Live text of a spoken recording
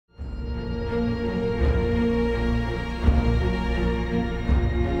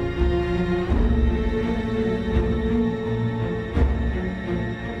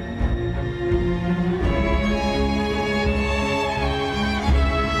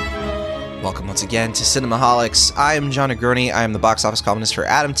Welcome once again to Cinemaholics. I am John Negroni. I am the box office columnist for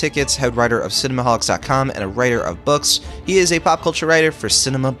Atom Tickets, head writer of Cinemaholics.com, and a writer of books. He is a pop culture writer for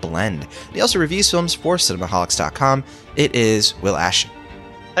Cinema Blend. He also reviews films for Cinemaholics.com. It is Will Ashton.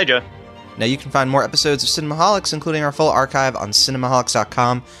 Hi, John. Now you can find more episodes of Cinemaholics, including our full archive on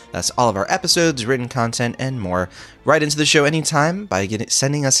Cinemaholics.com. That's all of our episodes, written content, and more. Write into the show anytime by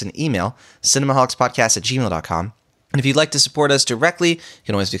sending us an email, cinemaholicspodcast@gmail.com. And if you'd like to support us directly, you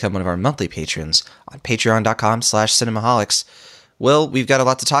can always become one of our monthly patrons on patreon.com/cinemaholics. Well, we've got a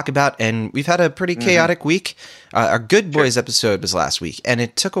lot to talk about, and we've had a pretty chaotic week. Our Good Boys episode was last week, and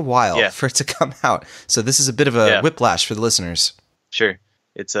it took a while for it to come out. So this is a bit of a whiplash for the listeners. Sure.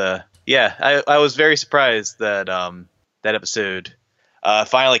 It's I was very surprised that that episode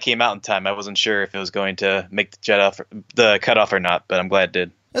finally came out in time. I wasn't sure if it was going to make the cutoff or not, but I'm glad it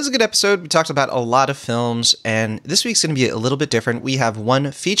did. That was a good episode. We talked about a lot of films, and this week's going to be a little bit different. We have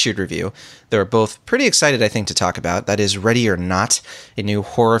one featured review that we're both pretty excited, I think, to talk about. That is Ready or Not, a new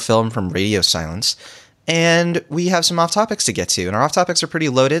horror film from Radio Silence. And we have some off-topics to get to, and our off-topics are pretty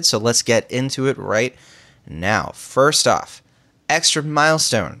loaded, so let's get into it right now. First off, Extra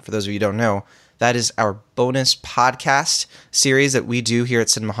Milestone, for those of you who don't know, that is our bonus podcast series that we do here at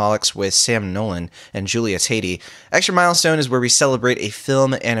Cinemaholics with Sam Nolan and Julia Tatey. Extra Milestone is where we celebrate a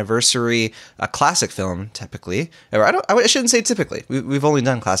film anniversary, a classic film, typically. Or I shouldn't say typically. We've only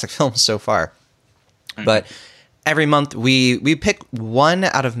done classic films so far. Mm-hmm. But every month we pick one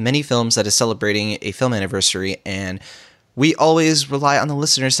out of many films that is celebrating a film anniversary, and we always rely on the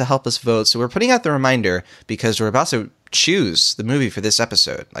listeners to help us vote. So we're putting out the reminder because we're about to choose the movie for this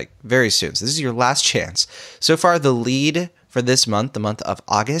episode, like, very soon. So this is your last chance. So far, the lead for this month, the month of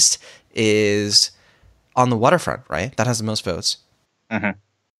August, is On the Waterfront, right? That has the most votes. Mm-hmm.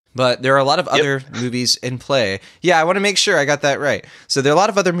 But there are a lot of other movies in play. Yeah, I want to make sure I got that right. So there are a lot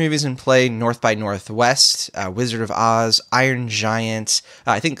of other movies in play. North by Northwest, Wizard of Oz, Iron Giant.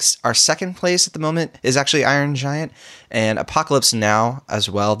 I think our second place at the moment is actually Iron Giant. And Apocalypse Now as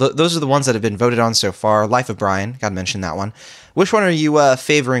well. Those are the ones that have been voted on so far. Life of Brian, got to mention that one. Which one are you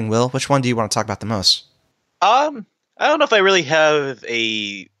favoring, Will? Which one do you want to talk about the most? I don't know if I really have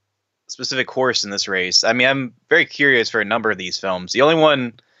a specific horse in this race. I mean, I'm very curious for a number of these films. The only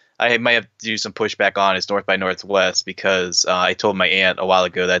one I might have to do some pushback on is North by Northwest, because I told my aunt a while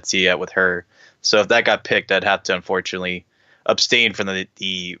ago that I'd see it with her. So if that got picked, I'd have to unfortunately abstain from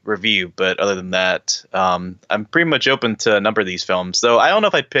the review. But other than that, I'm pretty much open to a number of these films. Though I don't know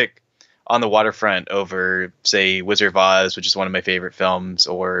if I'd pick On the Waterfront over, say, Wizard of Oz, which is one of my favorite films,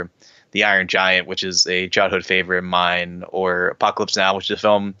 or The Iron Giant, which is a childhood favorite of mine, or Apocalypse Now, which is a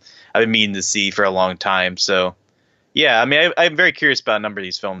film I've been meaning to see for a long time. So yeah, I mean, I'm very curious about a number of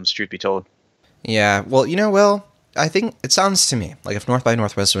these films, truth be told. Yeah, well, Will, I think it sounds to me like if North by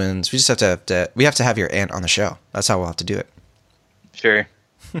Northwest wins, we just have to have your aunt on the show. That's how we'll have to do it. Sure.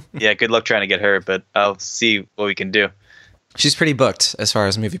 Yeah, good luck trying to get her, but I'll see what we can do. She's pretty booked as far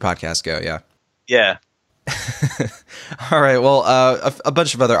as movie podcasts go, yeah. Yeah. All right, well, a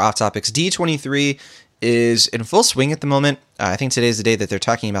bunch of other off topics. D23 is in full swing at the moment. I think today's the day that they're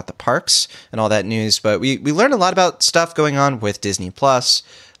talking about the parks and all that news, but we learned a lot about stuff going on with Disney Plus,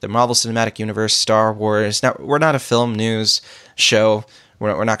 the Marvel Cinematic Universe, Star Wars. Now, we're not a film news show.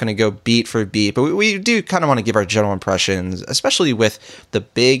 We're not going to go beat for beat, but we do kind of want to give our general impressions, especially with the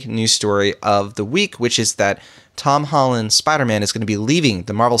big news story of the week, which is that Tom Holland's Spider-Man is going to be leaving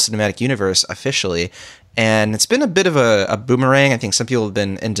the Marvel Cinematic Universe officially. And it's been a bit of a boomerang. I think some people have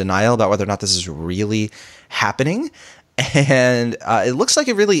been in denial about whether or not this is really happening. And it looks like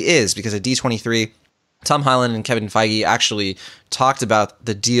it really is, because at D23, Tom Holland and Kevin Feige actually talked about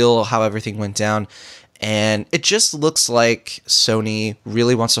the deal, how everything went down. And it just looks like Sony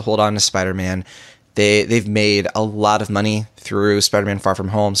really wants to hold on to Spider-Man. They've made a lot of money through Spider-Man Far From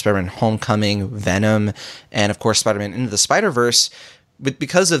Home, Spider-Man Homecoming, Venom, and of course Spider-Man Into the Spider-Verse. But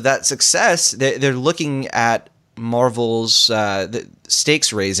because of that success, they're looking at Marvel's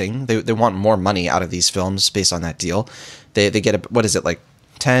stakes raising. They want more money out of these films based on that deal. They get what is it, like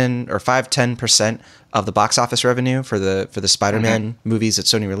 10% of the box office revenue for the Spider-Man movies that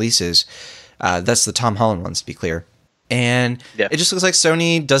Sony releases. That's the Tom Holland ones, to be clear. And it just looks like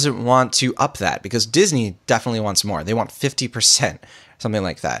Sony doesn't want to up that, because Disney definitely wants more. They want 50%, something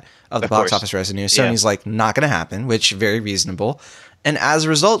like that, of the box office revenue. Sony's like, not going to happen, which very reasonable. And as a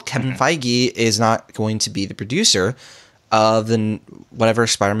result, Kevin Feige is not going to be the producer of the whatever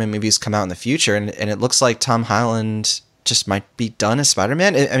Spider-Man movies come out in the future. And it looks like Tom Holland just might be done as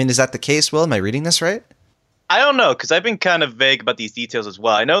Spider-Man. I mean, is that the case, Will? Am I reading this right? I don't know, because I've been kind of vague about these details as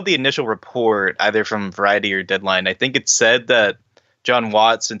well. I know the initial report, either from Variety or Deadline, I think it said that John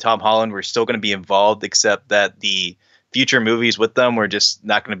Watts and Tom Holland were still going to be involved, except that the future movies with them were just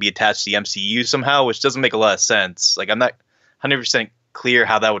not going to be attached to the MCU somehow, which doesn't make a lot of sense. Like, I'm not 100% clear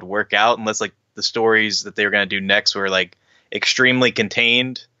how that would work out unless like the stories that they were going to do next were like extremely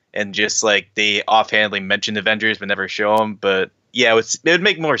contained and just like they offhandedly mentioned Avengers but never show them. But yeah, it would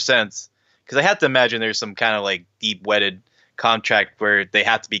make more sense because I have to imagine there's some kind of like deep wedded contract where they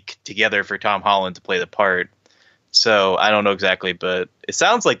have to be together for Tom Holland to play the part. So I don't know exactly, but it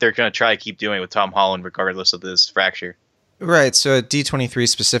sounds like they're going to try to keep doing it with Tom Holland regardless of this fracture. Right. So at D23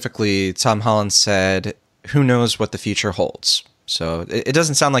 specifically, Tom Holland said, "Who knows what the future holds?" So it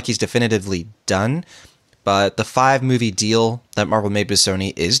doesn't sound like he's definitively done, but the 5-movie deal that Marvel made with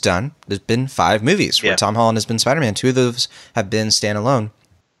Sony is done. There's been 5 movies where Tom Holland has been Spider-Man. 2 of those have been standalone.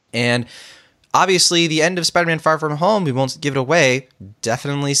 And obviously, the end of Spider-Man Far From Home, we won't give it away,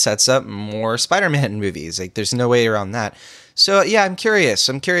 definitely sets up more Spider-Man movies. Like, there's no way around that. So, yeah, I'm curious.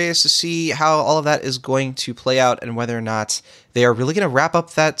 I'm curious to see how all of that is going to play out and whether or not they are really going to wrap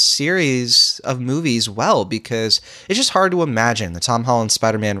up that series of movies well, because it's just hard to imagine the Tom Holland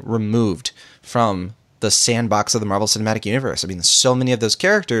Spider-Man removed from the sandbox of the Marvel Cinematic Universe. I mean, so many of those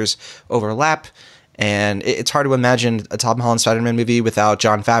characters overlap, and it's hard to imagine a Tom Holland Spider-Man movie without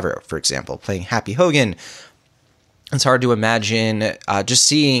Jon Favreau, for example, playing Happy Hogan. It's hard to imagine just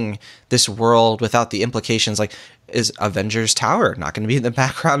seeing this world without the implications. Like, is Avengers Tower not going to be in the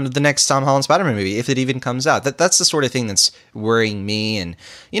background of the next Tom Holland Spider-Man movie if it even comes out? That's the sort of thing that's worrying me. And,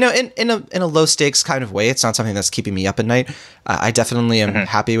 you know, in a low stakes kind of way, it's not something that's keeping me up at night. I definitely am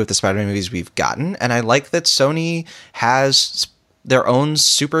happy with the Spider-Man movies we've gotten. And I like that Sony has their own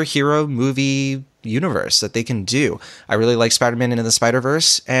superhero movie universe that they can do. I really like Spider-Man Into the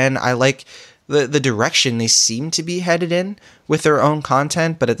Spider-Verse, and I like the direction they seem to be headed in with their own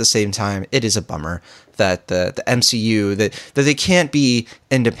content, but at the same time, it is a bummer that the MCU, that they can't be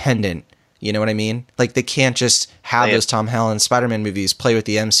independent. You know what I mean? Like, they can't just have those Tom Holland Spider-Man movies play with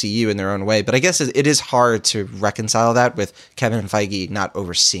the MCU in their own way. But I guess it is hard to reconcile that with Kevin Feige not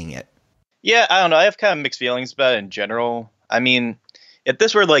overseeing it. Yeah, I don't know. I have kind of mixed feelings about it in general. I mean, if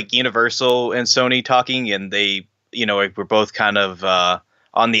this were like Universal and Sony talking and they, you know, like, were both kind of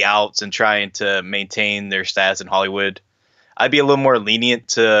on the outs and trying to maintain their status in Hollywood, I'd be a little more lenient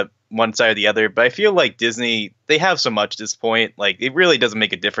to one side or the other. But I feel like Disney, they have so much at this point. Like, it really doesn't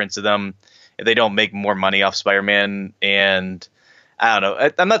make a difference to them if they don't make more money off Spider-Man. And I don't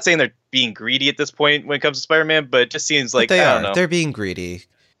know. I'm not saying they're being greedy at this point when it comes to Spider-Man, but it just seems like, I don't know. They're being greedy.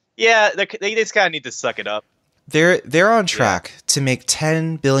 Yeah, they just kind of need to suck it up. They're on track to make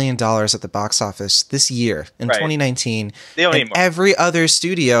 $10 billion at the box office this year in 2019. They don't need more. Every other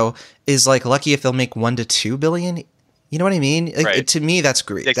studio is like lucky if they'll make $1 to $2 billion. You know what I mean? Like, to me, that's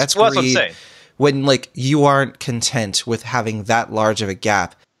greed. That's greed. That's what I'm saying. When like you aren't content with having that large of a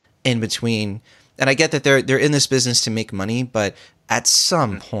gap in between. And I get that they're in this business to make money, but at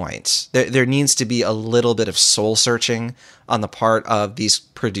some point there needs to be a little bit of soul searching on the part of these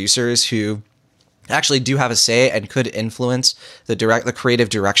producers who actually do have a say and could influence the creative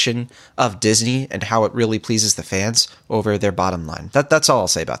direction of Disney and how it really pleases the fans over their bottom line. That's all I'll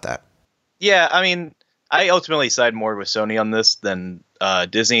say about that. Yeah, I mean, I ultimately side more with Sony on this than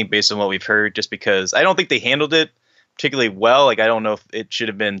Disney based on what we've heard, just because I don't think they handled it particularly well. Like, I don't know if it should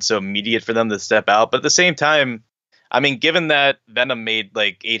have been so immediate for them to step out. But at the same time, I mean, given that Venom made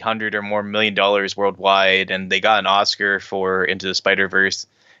like $800 or more million worldwide and they got an Oscar for Into the Spider-Verse,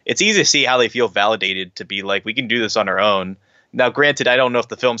 it's easy to see how they feel validated to be like, we can do this on our own. Now, granted, I don't know if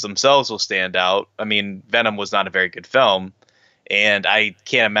the films themselves will stand out. I mean, Venom was not a very good film, and I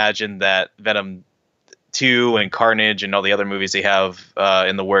can't imagine that Venom 2 and Carnage and all the other movies they have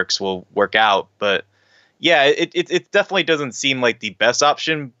in the works will work out. But yeah, it definitely doesn't seem like the best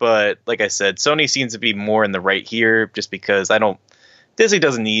option. But like I said, Sony seems to be more in the right here, just because Disney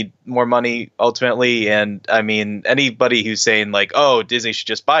doesn't need more money ultimately. And I mean, anybody who's saying like, oh, Disney should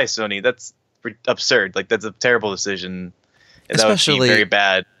just buy Sony, that's absurd. Like, that's a terrible decision. And that would be very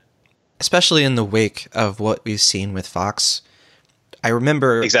bad. Especially in the wake of what we've seen with Fox. I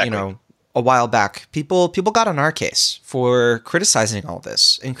remember, you know, a while back, people got on our case for criticizing all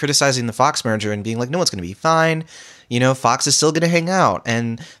this and criticizing the Fox merger and being like, no, it's going to be fine. You know, Fox is still going to hang out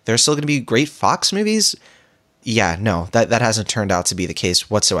and there's still going to be great Fox movies. Yeah, no, that hasn't turned out to be the case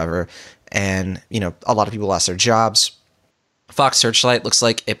whatsoever. And, you know, a lot of people lost their jobs. Fox Searchlight looks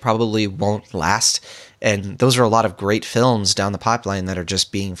like it probably won't last. And those are a lot of great films down the pipeline that are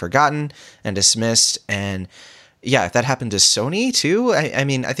just being forgotten and dismissed. And yeah, if that happened to Sony too, I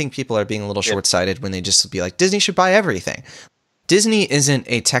mean, I think people are being a little short-sighted when they just be like, Disney should buy everything. Disney isn't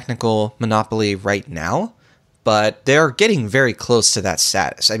a technical monopoly right now, but they're getting very close to that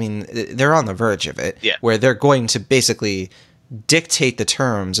status. I mean, they're on the verge of it, Yeah. where they're going to basically dictate the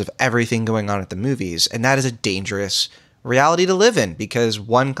terms of everything going on at the movies, and that is a dangerous reality to live in because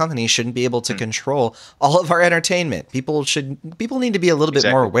one company shouldn't be able to control all of our entertainment. People need to be a little bit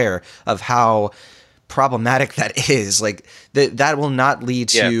more aware of how problematic that is. Like that will not lead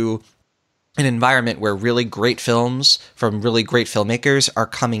to an environment where really great films from really great filmmakers are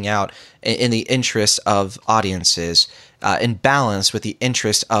coming out in the interest of audiences, in balance with the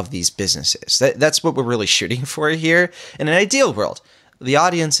interest of these businesses. That's what we're really shooting for here. In an ideal world, the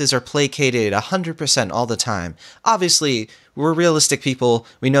audiences are placated 100% all the time. Obviously, we're realistic people.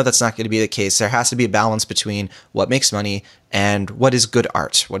 We know that's not going to be the case. There has to be a balance between what makes money and what is good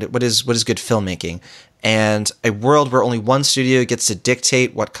art, what is good filmmaking. And a world where only one studio gets to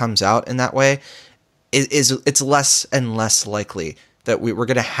dictate what comes out in that way it's less and less likely that we're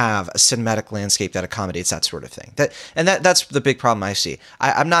going to have a cinematic landscape that accommodates that sort of thing. That's the big problem I see.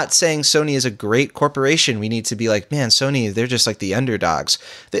 I'm not saying Sony is a great corporation. We need to be like, man, Sony, they're just like the underdogs.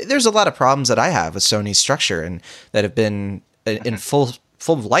 There's a lot of problems that I have with Sony's structure and that have been in full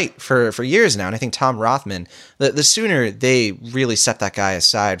light for years now. And I think Tom Rothman, the sooner they really set that guy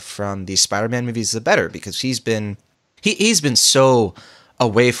aside from these Spider-Man movies, the better, because he's been so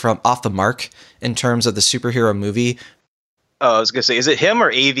away from off the mark in terms of the superhero movie. Oh, I was gonna say, is it him or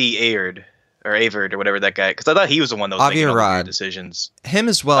Avi Ayard or Avard or whatever that guy? Because I thought he was the one that was making all the weird decisions. Him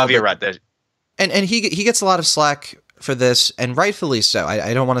as well. Avi Arad. And he gets a lot of slack for this, and rightfully so.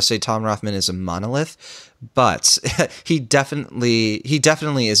 I don't want to say Tom Rothman is a monolith, but he definitely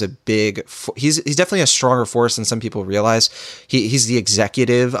is a big. He's definitely a stronger force than some people realize. He's the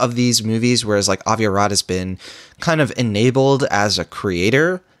executive of these movies, whereas like Avi Arad has been kind of enabled as a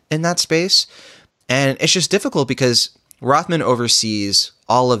creator in that space, and it's just difficult because Rothman oversees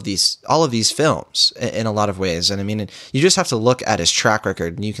all of these films in a lot of ways. And I mean, you just have to look at his track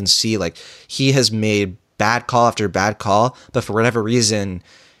record and you can see like he has made bad call after bad call, but for whatever reason,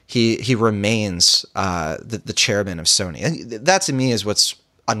 he remains the chairman of Sony. And that to me is what's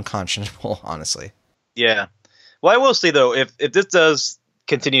unconscionable, honestly. Yeah. Well, I will say though, if this does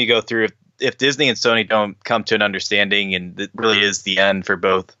continue to go through, if Disney and Sony don't come to an understanding and it really is the end for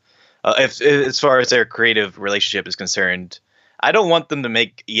both, if as far as their creative relationship is concerned, I don't want them to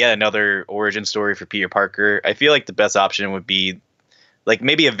make yet another origin story for Peter Parker. I feel like the best option would be like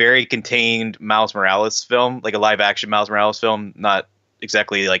maybe a very contained Miles Morales film, like a live action Miles Morales film, not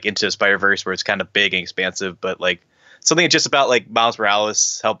exactly like Into the Spider-Verse where it's kind of big and expansive, but like something just about like Miles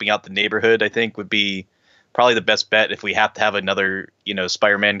Morales helping out the neighborhood, I think would be probably the best bet if we have to have another,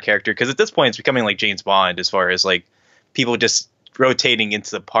 Spider-Man character. Because at this point it's becoming like James Bond as far as like people just rotating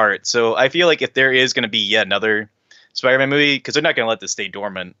into the part. So I feel like if there is going to be yet another Spider-Man movie, because they're not going to let this stay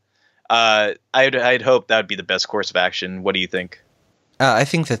dormant, I'd hope that would be the best course of action. What do you think? I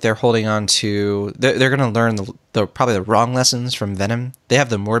think that they're holding on to. They're going to learn probably the wrong lessons from Venom. They have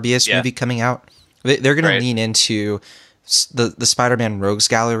the Morbius movie coming out. They're going to lean into the Spider-Man Rogues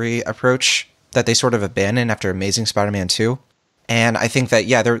Gallery approach that they sort of abandoned after Amazing Spider-Man 2. And I think that,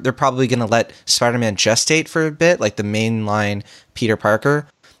 they're probably going to let Spider-Man gestate for a bit, like the mainline Peter Parker,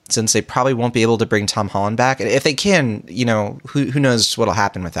 since they probably won't be able to bring Tom Holland back. And if they can, who knows what'll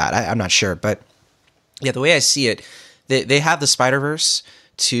happen with that? I'm not sure. But yeah, the way I see it, they have the Spider-Verse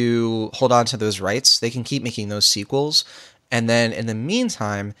to hold on to those rights. They can keep making those sequels. And then in the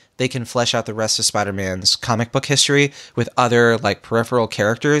meantime, they can flesh out the rest of Spider-Man's comic book history with other like peripheral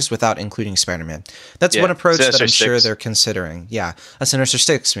characters without including Spider-Man. That's one approach that I'm sure they're considering. Yeah, a Sinister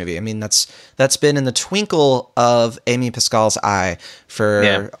Six movie. I mean, that's been in the twinkle of Amy Pascal's eye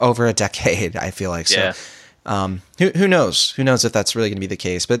for over a decade, I feel like. So who knows? Who knows if that's really going to be the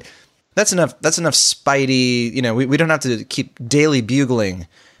case? But that's enough Spidey, we don't have to keep daily bugling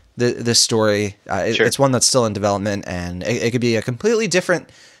this story. It's one that's still in development, and it could be a completely different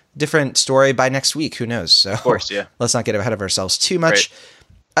story by next week. Who knows? So of course, yeah. Let's not get ahead of ourselves too much.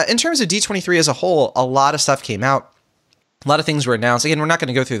 Right. In terms of D23 as a whole, a lot of stuff came out. A lot of things were announced. Again, we're not going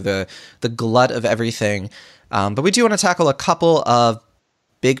to go through the glut of everything, but we do want to tackle a couple of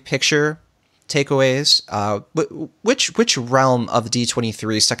big picture takeaways. Which realm of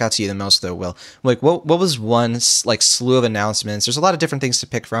D23 stuck out to you the most, though, Will? Like, what was one like slew of announcements? There's a lot of different things to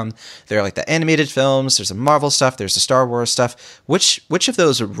pick from. There are like the animated films, there's the Marvel stuff, there's the Star Wars stuff. Which of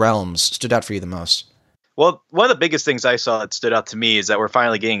those realms stood out for you the most? Well, one of the biggest things I saw that stood out to me is that we're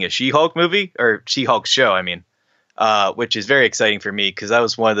finally getting a She-Hulk movie, or She-Hulk show, I mean, which is very exciting for me because that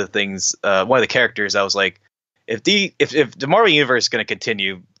was one of the things, one of the characters I was like, if the Marvel Universe is going to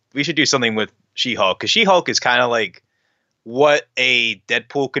continue, we should do something with She-Hulk, because She-Hulk is kind of like what a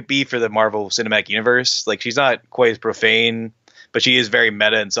Deadpool could be for the Marvel Cinematic Universe. Like, she's not quite as profane, but she is very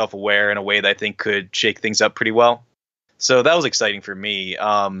meta and self-aware in a way that I think could shake things up pretty well. So that was exciting for me.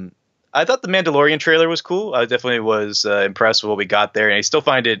 I thought the Mandalorian trailer was cool. I definitely was impressed with what we got there, and I still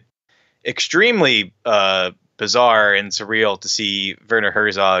find it extremely bizarre and surreal to see Werner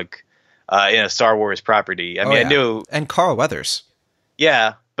Herzog in a Star Wars property. I mean, I knew, and Carl Weathers.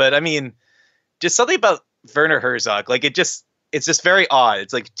 yeah, but I mean, just something about Werner Herzog, like it's just very odd.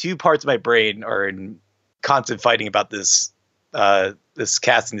 It's like two parts of my brain are in constant fighting about this this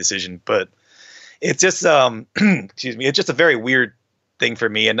casting decision, but it's just excuse me, it's just a very weird thing for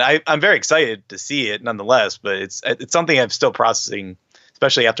me, and I'm very excited to see it nonetheless. But it's something I'm still processing,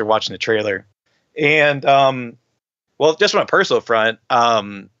 especially after watching the trailer. And well, just on a personal front,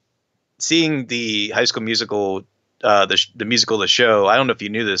 seeing the High School Musical, the musical, The Show. I don't know if you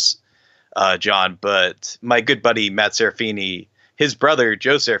knew this, John, but my good buddy Matt Serafini, his brother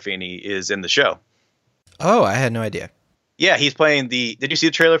Joe Serafini, is in the show. Oh, I had no idea. Yeah, he's playing the. Did you see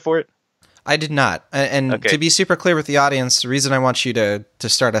the trailer for it? I did not. And Okay. to be super clear with the audience, the reason I want you to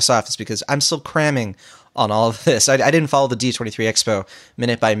start us off is because I'm still cramming on all of this. I didn't follow the D23 Expo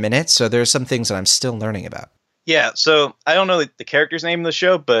minute by minute, so there's some things that I'm still learning about. Yeah, so I don't know the character's name in the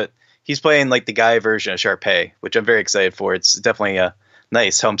show, but he's playing like the guy version of Sharpay, which I'm very excited for. It's definitely a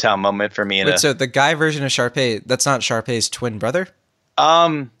nice hometown moment for me. Wait, so the guy version of Sharpay, that's not Sharpay's twin brother?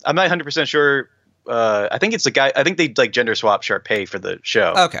 I'm not 100% sure. I think it's the guy. I think they like gender swap Sharpay for the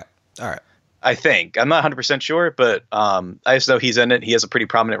show. Okay. All right. I think. I'm not 100% sure, but I just know he's in it. He has a pretty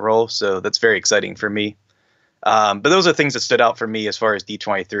prominent role, so that's very exciting for me. But those are things that stood out for me as far as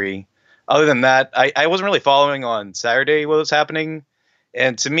D23. Other than that, I wasn't really following on Saturday what was happening.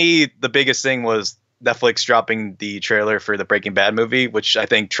 And to me, the biggest thing was Netflix dropping the trailer for the Breaking Bad movie, which I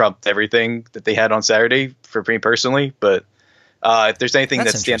think trumped everything that they had on Saturday for me personally. But if there's anything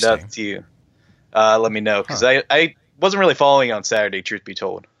That's that stands out to you, let me know. Because I wasn't really following on Saturday, truth be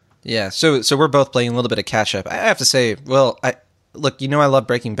told. Yeah, so we're both playing a little bit of catch up. I have to say, well, look, I love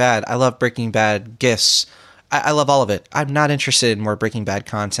Breaking Bad. I love Breaking Bad gifs. I love all of it. I'm not interested in more Breaking Bad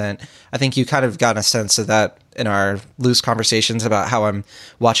content. I think you kind of got a sense of that in our loose conversations about how I'm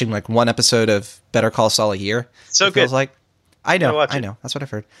watching like one episode of Better Call Saul a year. So it feels good. like. I know. That's what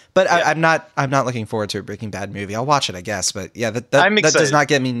I've heard. But Yeah. I'm not looking forward to a Breaking Bad movie. I'll watch it, I guess. But yeah, that I'm does excited. not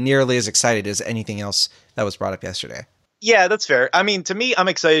get me nearly as excited as anything else that was brought up yesterday. Yeah, that's fair. I mean, to me, I'm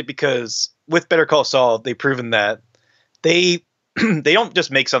excited because with Better Call Saul, they've proven that they they don't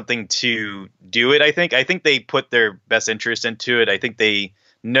just make something to do it. I think they put their best interest into it. I think they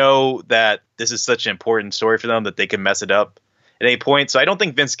know that this is such an important story for them that they can mess it up at any point. So I don't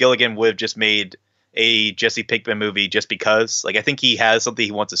think Vince Gilligan would have just made a Jesse Pinkman movie just because. Like, I think he has something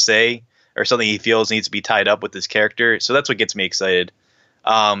he wants to say or something he feels needs to be tied up with this character. So that's what gets me excited.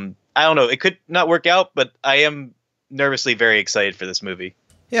 I don't know. It could not work out, but I am nervously very excited for this movie.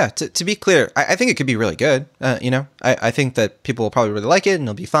 Yeah, to be clear, I think it could be really good. I think that people will probably really like it and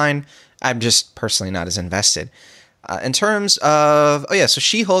it'll be fine. I'm just personally not as invested. In terms of, so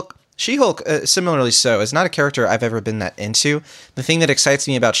She-Hulk, similarly so, is not a character I've ever been that into. The thing that excites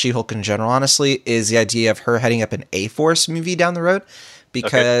me about She-Hulk in general, honestly, is the idea of her heading up an A-Force movie down the road.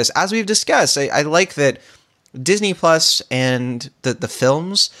 Because as we've discussed, I like that Disney Plus and the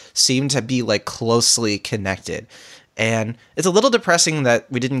films seem to be like closely connected. And it's a little depressing that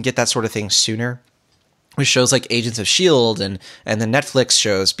we didn't get that sort of thing sooner with shows like Agents of S.H.I.E.L.D. and the Netflix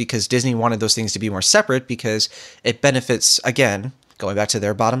shows, because Disney wanted those things to be more separate because it benefits, again, going back to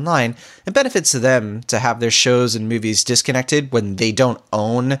their bottom line, it benefits them to have their shows and movies disconnected when they don't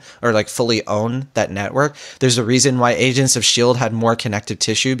own or like fully own that network. There's a reason why Agents of S.H.I.E.L.D. had more connective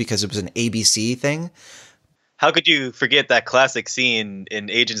tissue because it was an ABC thing. How could you forget that classic scene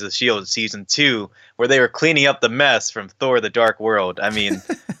in Agents of S.H.I.E.L.D. Season 2 where they were cleaning up the mess from Thor: The Dark World? I mean,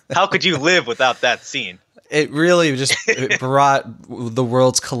 how could you live without that scene? It really just it brought the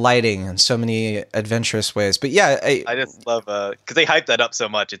worlds colliding in so many adventurous ways. But yeah, I just love because they hyped that up so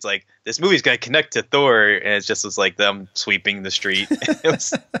much. It's like this movie's gonna connect to Thor, and it just was like them sweeping the street. It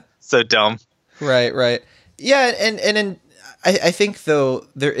was so dumb. Right. Yeah, and I think though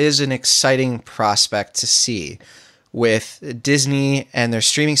there is an exciting prospect to see with Disney and their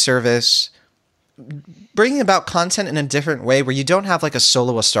streaming service bringing about content in a different way, where you don't have like a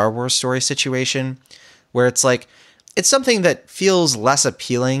Solo a Star Wars story situation, where it's like it's something that feels less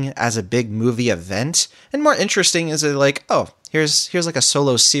appealing as a big movie event and more interesting as a like, oh, here's like a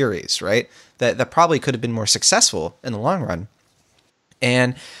Solo series, right? That probably could have been more successful in the long run.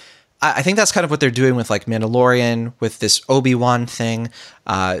 And I think that's kind of what they're doing with like Mandalorian, with this Obi-Wan thing,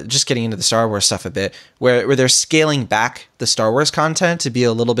 just getting into the Star Wars stuff a bit, where they're scaling back the Star Wars content to be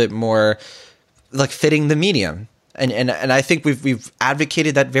a little bit more like fitting the medium. And I think we've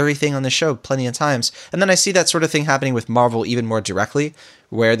advocated that very thing on the show plenty of times. And then I see that sort of thing happening with Marvel even more directly,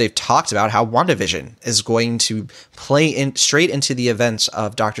 where they've talked about how WandaVision is going to play in straight into the events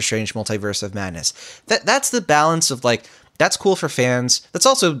of Doctor Strange Multiverse of Madness. That's the balance of like, that's cool for fans. That's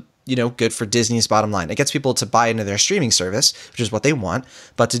also, you know, good for Disney's bottom line. It gets people to buy into their streaming service, which is what they want.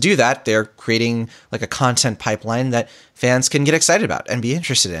 But to do that, they're creating like a content pipeline that fans can get excited about and be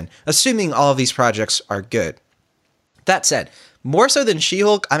interested in, assuming all of these projects are good. That said, more so than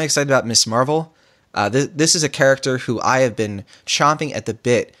She-Hulk, I'm excited about Ms. Marvel. This is a character who I have been chomping at the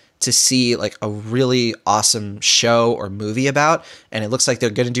bit to see like a really awesome show or movie about. And it looks like they're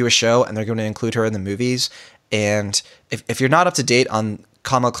going to do a show and they're going to include her in the movies. And if you're not up to date on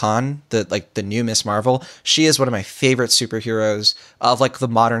Kamala Khan, the new Ms. Marvel, she is one of my favorite superheroes of like the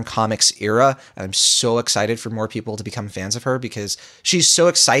modern comics era. And I'm so excited for more people to become fans of her because she's so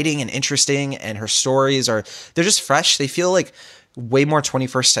exciting and interesting, and her stories they're just fresh. They feel like way more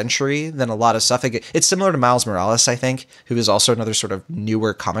 21st century than a lot of stuff. It's similar to Miles Morales, I think, who is also another sort of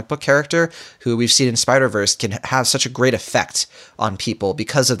newer comic book character who we've seen in Spider-Verse can have such a great effect on people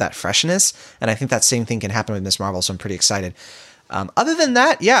because of that freshness. And I think that same thing can happen with Ms. Marvel. So I'm pretty excited. Other than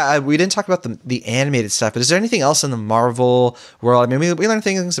that, yeah, we didn't talk about the animated stuff, but is there anything else in the Marvel world? I mean, we learned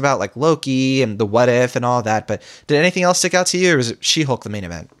things about like Loki and the What If and all that, but did anything else stick out to you, or is it She-Hulk the main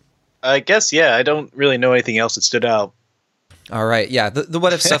event? I guess, yeah, I don't really know anything else that stood out. All right, yeah, the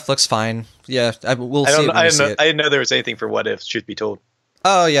What If stuff looks fine. Yeah, we'll see it when we see it. I didn't know there was anything for What If, truth be told.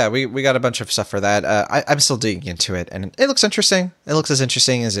 Oh, yeah, we got a bunch of stuff for that. I'm still digging into it, and it looks interesting. It looks as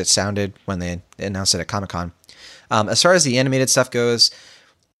interesting as it sounded when they announced it at Comic-Con. As far as the animated stuff goes,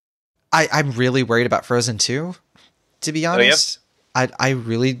 I'm really worried about Frozen 2, to be honest. Oh,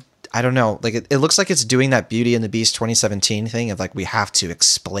 yep. I don't know. Like it looks like it's doing that Beauty and the Beast 2017 thing of like, we have to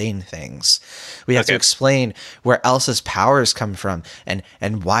explain things. We have to explain where Elsa's powers come from and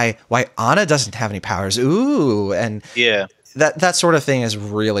why Anna doesn't have any powers. Ooh. And yeah, that sort of thing is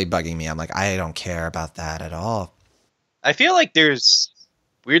really bugging me. I'm like, I don't care about that at all. I feel like there's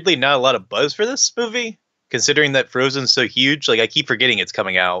weirdly not a lot of buzz for this movie, considering that Frozen's so huge. Like I keep forgetting it's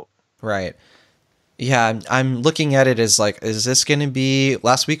coming out. Right. Yeah, I'm looking at it as like, is this going to be...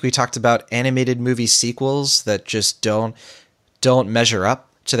 Last week we talked about animated movie sequels that just don't measure up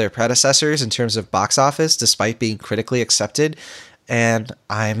to their predecessors in terms of box office, despite being critically accepted. And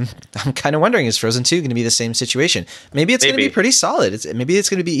I'm kind of wondering, is Frozen 2 going to be the same situation? Maybe it's going to be pretty solid. Maybe it's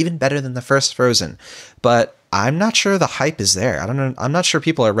going to be even better than the first Frozen. But I'm not sure the hype is there. I don't know. I'm not sure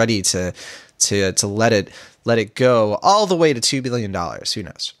people are ready to let it go all the way to $2 billion. Who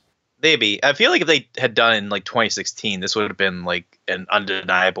knows? Maybe. I feel like if they had done in like 2016, this would have been like an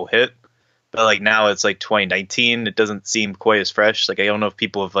undeniable hit. But like now it's like 2019. It doesn't seem quite as fresh. Like I don't know if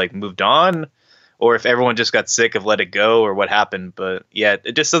people have like moved on or if everyone just got sick of Let It Go or what happened. But yeah,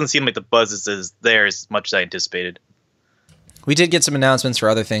 it just doesn't seem like the buzz is there as much as I anticipated. We did get some announcements for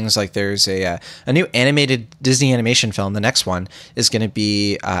other things, like there's a new animated Disney animation film. The next one is going to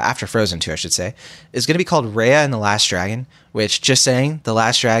be, after Frozen 2, I should say, is going to be called Raya and the Last Dragon, which, just saying, The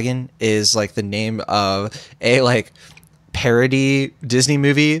Last Dragon is like the name of a like parody Disney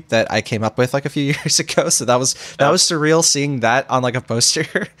movie that I came up with like a few years ago. So that was surreal seeing that on like a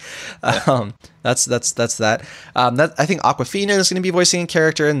poster. That's that. I think Awkwafina is going to be voicing a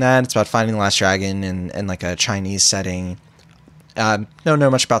character in that. It's about finding the last dragon in like a Chinese setting. Don't know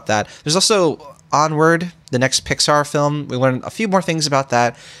much about that. There's also Onward, the next Pixar film. We learned a few more things about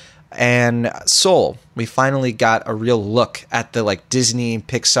that. And Soul, we finally got a real look at the like Disney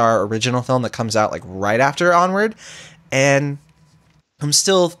Pixar original film that comes out like right after Onward. And I'm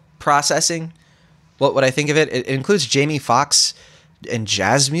still processing what I think of it. It includes Jamie Foxx and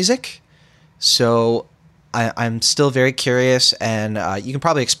jazz music. So I'm still very curious, and you can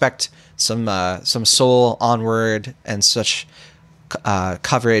probably expect some Soul, Onward, and such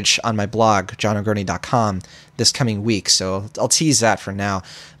coverage on my blog, johnogroni.com, this coming week. So I'll tease that for now.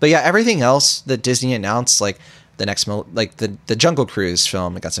 But yeah, everything else that Disney announced, like the next, like the Jungle Cruise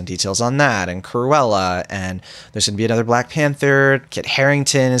film, I got some details on that, and Cruella, and there's going to be another Black Panther. Kit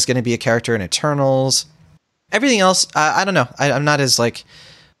Harington is going to be a character in Eternals. Everything else, I don't know. I'm not as like,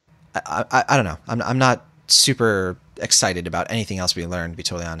 I don't know. I'm not super excited about anything else we learned, to be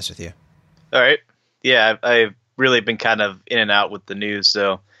totally honest with you. All right. Yeah, I've really been kind of in and out with the news,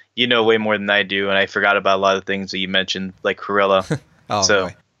 so you know way more than I do, and I forgot about a lot of things that you mentioned, like Cruella. Oh, so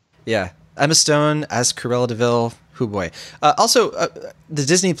boy. Yeah. Emma Stone as Cruella de Vil, Hoo boy. Also, the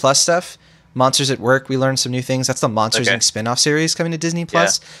Disney Plus stuff, Monsters at Work, we learned some new things. That's the Monsters Inc. spin-off series coming to Disney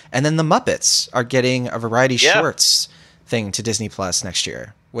Plus. And then the Muppets are getting a variety shorts thing to Disney Plus next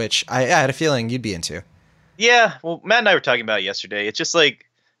year, which I had a feeling you'd be into. Yeah, well, Matt and I were talking about it yesterday. It's just like,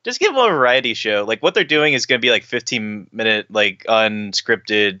 just give them a variety show. Like, what they're doing is going to be like 15-minute, like,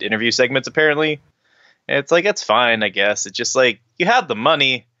 unscripted interview segments, apparently. And it's like, it's fine, I guess. It's just like, you have the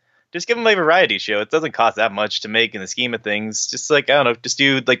money. Just give them a variety show. It doesn't cost that much to make in the scheme of things. Just like, I don't know, just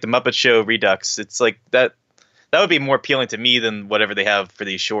do like the Muppet Show Redux. It's like that would be more appealing to me than whatever they have for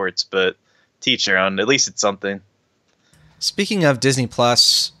these shorts, but teach their own. At least it's something. Speaking of Disney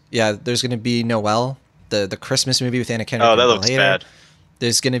Plus, yeah, there's going to be Noelle, the Christmas movie with Anna Kendrick. Oh, that looks bad.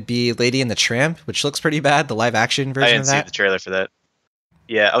 There's going to be Lady and the Tramp, which looks pretty bad, the live action version of that. I didn't see the trailer for that.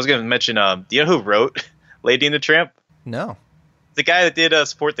 Yeah, I was going to mention, do you know who wrote Lady and the Tramp? No. The guy that did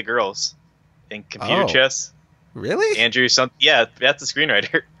Support the Girls in Computer Chess. Really? Andrew something. Yeah, that's the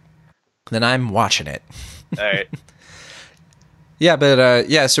screenwriter. Then I'm watching it. All right. Yeah,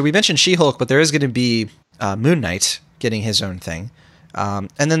 but so we mentioned She-Hulk, but there is going to be Moon Knight getting his own thing. And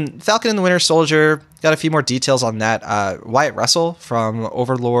then Falcon and the Winter Soldier, got a few more details on that. Wyatt Russell from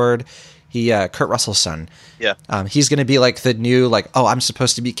Overlord, Kurt Russell's son. Yeah. He's going to be like the new, like, oh, I'm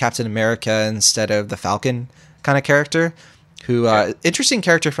supposed to be Captain America instead of the Falcon kind of character. Interesting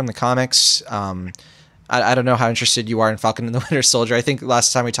character from the comics. I don't know how interested you are in Falcon and the Winter Soldier. I think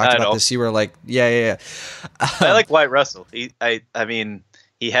last time we talked about this, you were like, yeah. I like Wyatt Russell. I mean,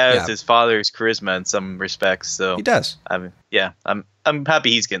 he has his father's charisma in some respects. So he does. I mean, yeah, I'm happy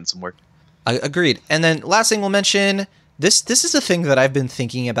he's getting some work. Agreed. And then last thing we'll mention, this is a thing that I've been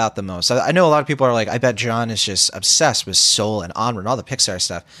thinking about the most. I know a lot of people are like, I bet John is just obsessed with Soul and Onward and all the Pixar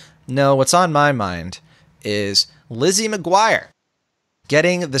stuff. No, what's on my mind is Lizzie McGuire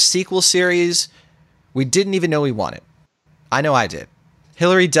getting the sequel series we didn't even know we wanted. I know I did.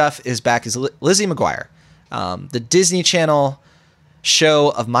 Hilary Duff is back as Lizzie McGuire. The Disney Channel show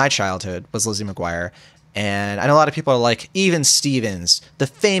of my childhood was Lizzie McGuire. And I know a lot of people are like, even Stevens, the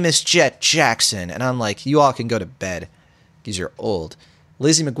famous Jet Jackson. And I'm like, you all can go to bed because you're old.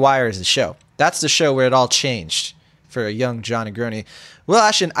 Lizzie McGuire is the show. That's the show where it all changed for a young John Negroni. Will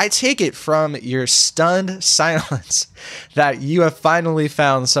Ashton, I take it from your stunned silence that you have finally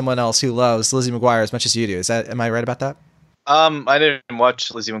found someone else who loves Lizzie McGuire as much as you do. Am I right about that? I didn't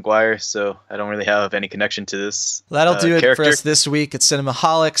watch Lizzie McGuire, so I don't really have any connection to this. That'll do it for us this week at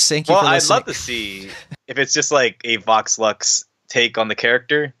Cinemaholics. Thank you for listening. I'd love to see if it's just like a Vox Lux take on the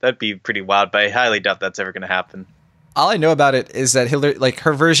character. That'd be pretty wild, but I highly doubt that's ever going to happen. All I know about it is that Hilary, like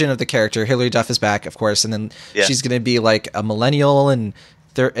her version of the character, Hilary Duff is back, of course, and then she's going to be like a millennial and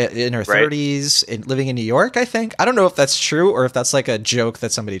in her 30s, and living in New York, I think. I don't know if that's true or if that's like a joke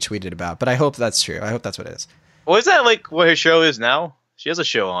that somebody tweeted about, but I hope that's true. I hope that's what it is. Well, is that like what her show is now? She has a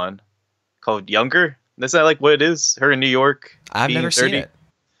show on called Younger. Is that like what it is? Her in New York? I've never seen it.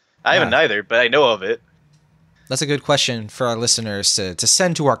 I haven't either, but I know of it. That's a good question for our listeners to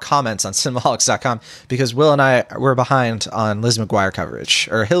send to our comments on cinemaholics.com, because Will and I were behind on Liz McGuire coverage,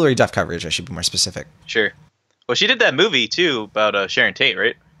 or Hilary Duff coverage, I should be more specific. Sure. Well, she did that movie, too, about Sharon Tate,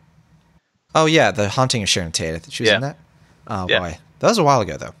 right? Oh, yeah, The Haunting of Sharon Tate. I think she was in that? Oh, boy. That was a while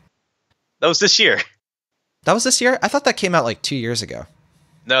ago, though. That was this year. That was this year? I thought that came out like 2 years ago.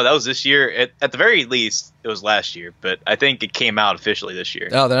 No, that was this year. At the very least, it was last year, but I think it came out officially this year.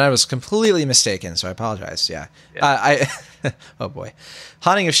 Oh, then I was completely mistaken, so I apologize. Yeah. Oh, boy.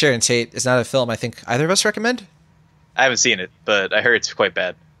 Haunting of Sharon Tate is not a film I think either of us recommend. I haven't seen it, but I heard it's quite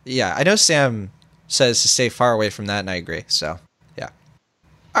bad. Yeah, I know Sam says to stay far away from that, and I agree, so yeah.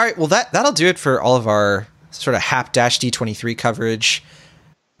 All right, well, that'll do it for all of our sort of Hap-D23 coverage.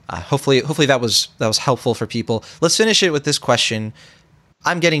 Hopefully that was helpful for people. Let's finish it with this question.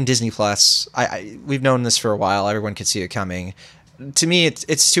 I'm getting Disney Plus. We've known this for a while. Everyone could see it coming. To me,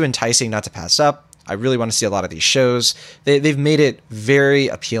 it's too enticing not to pass up. I really want to see a lot of these shows. They've made it very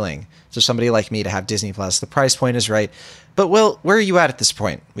appealing to somebody like me to have Disney Plus. The price point is right. But Will, where are you at this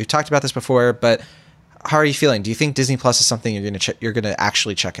point? We've talked about this before, but how are you feeling? Do you think Disney Plus is something you're gonna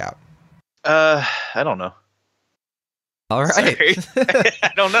actually check out? I don't know. All right.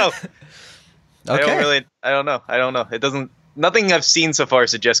 I don't know. Okay. I don't know. It doesn't. Nothing I've seen so far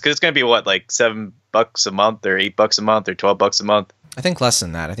suggests, because it's going to be what, like $7 a month or $8 a month or $12 a month. I think less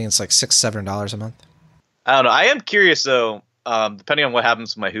than that. I think it's like $6-7 a month. I don't know. I am curious though, depending on what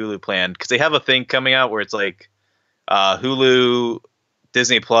happens with my Hulu plan, because they have a thing coming out where it's like Hulu,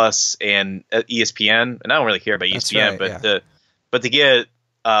 Disney Plus, and ESPN. And I don't really care about ESPN, right, but to get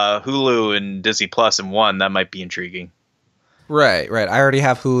Hulu and Disney Plus in one, that might be intriguing. Right, right. I already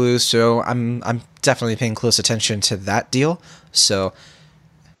have Hulu, so I'm definitely paying close attention to that deal. So,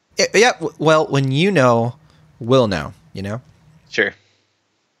 yeah. Well, when you know, we'll know. You know. Sure.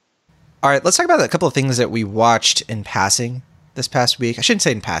 All right, let's talk about a couple of things that we watched in passing this past week. I shouldn't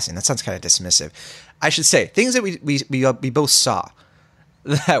say in passing. That sounds kind of dismissive. I should say things that we both saw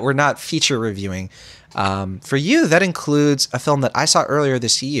that we're not feature reviewing. For you, that includes a film that I saw earlier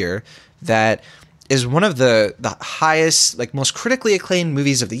this year that is one of the highest, like most critically acclaimed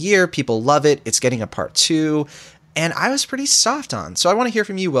movies of the year. People love it. It's getting a part 2, and I was pretty soft on. So I want to hear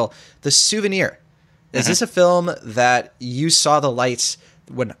from you, Will. The Souvenir. Is this a film that you saw the light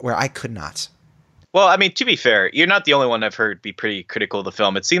where I could not? Well, I mean, to be fair, you're not the only one I've heard be pretty critical of the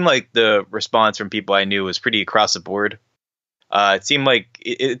film. It seemed like the response from people I knew was pretty across the board. It seemed like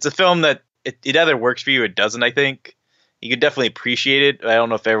it's a film that it either works for you or it doesn't, I think. You could definitely appreciate it. I don't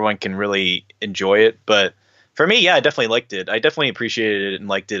know if everyone can really enjoy it, but for me, yeah, I definitely liked it. I definitely appreciated it and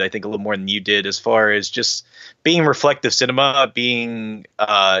liked it, I think, a little more than you did, as far as just being reflective cinema, being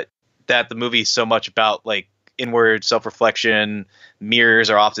that the movie is so much about like inward self-reflection. Mirrors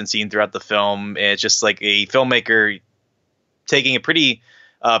are often seen throughout the film, and it's just like a filmmaker taking a pretty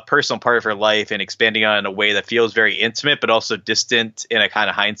personal part of her life and expanding on it in a way that feels very intimate, but also distant in a kind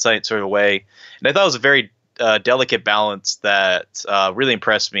of hindsight sort of way. And I thought it was a very delicate balance that really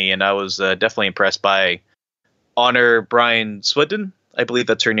impressed me, and I was definitely impressed by Honor Bryan Swinton. I believe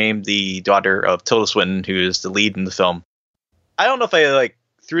that's her name, the daughter of Tilda Swinton, who is the lead in the film. I don't know if I like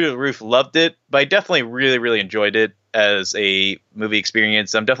through the roof loved it, but I definitely really, really enjoyed it as a movie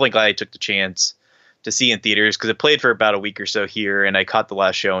experience. I'm definitely glad I took the chance to see in theaters because it played for about a week or so here, and I caught the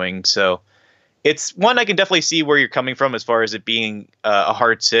last showing. So it's one I can definitely see where you're coming from as far as it being a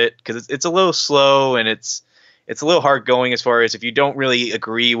hard sit, because it's a little slow and it's a little hard going as far as if you don't really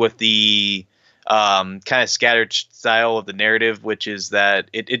agree with the kind of scattered style of the narrative, which is that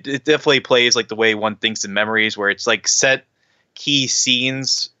it definitely plays like the way one thinks in memories, where it's like set key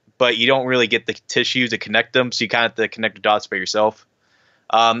scenes, but you don't really get the tissue to connect them, so you kind of have to connect the dots by yourself.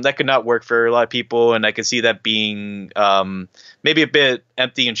 That could not work for a lot of people, and I could see that being maybe a bit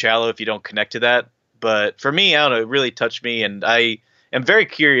empty and shallow if you don't connect to that. But for me, I don't know, it really touched me, and I am very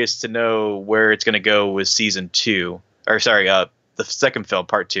curious to know where it's going to go with season 2, or sorry, the second film,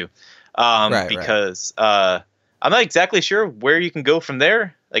 part 2, because I'm not exactly sure where you can go from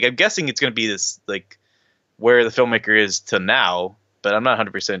there. Like, I'm guessing it's going to be this, like, where the filmmaker is to now, but I'm not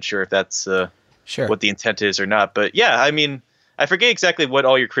 100% sure if that's sure what the intent is or not. But yeah, I mean, I forget exactly what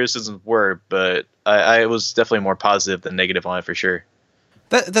all your criticisms were, but I was definitely more positive than negative on it for sure.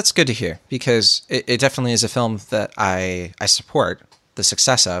 That's good to hear, because it definitely is a film that I support the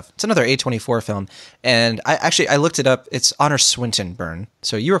success of. It's another A24 film, and I looked it up. It's Honor Swinton Byrne,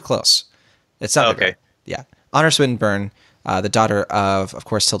 so you were close. It's not okay. Yeah, Honor Swinton Byrne, the daughter of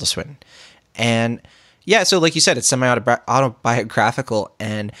course, Tilda Swinton, and yeah. So like you said, it's semi-autobiographical,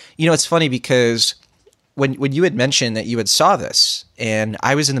 and you know it's funny because when you had mentioned that you had saw this, and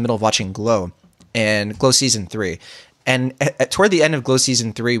I was in the middle of watching Glow, and Glow season 3. And toward the end of Glow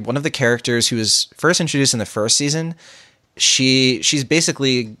season 3, one of the characters who was first introduced in the first season, she's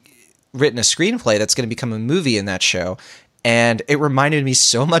basically written a screenplay that's going to become a movie in that show. And it reminded me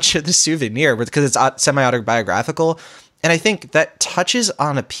so much of The Souvenir because it's semi-autobiographical. And I think that touches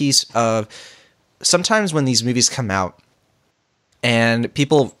on a piece of sometimes when these movies come out and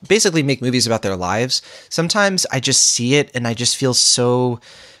people basically make movies about their lives, sometimes I just see it and I just feel so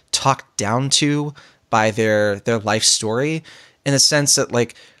talked down to by their life story, in the sense that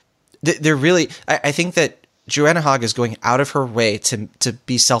like they're really, I think that Joanna Hogg is going out of her way to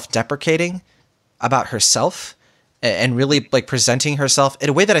be self-deprecating about herself and really like presenting herself in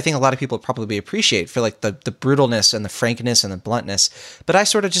a way that I think a lot of people probably appreciate, for like the brutalness and the frankness and the bluntness. But I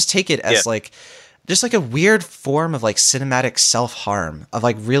sort of just take it as like just like a weird form of like cinematic self-harm, of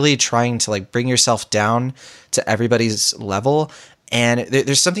like really trying to like bring yourself down to everybody's level. And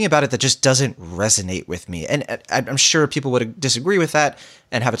there's something about it that just doesn't resonate with me. And I'm sure people would disagree with that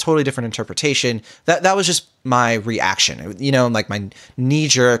and have a totally different interpretation. That was just my reaction, you know, like my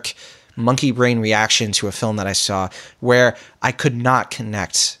knee-jerk monkey brain reaction to a film that I saw, where I could not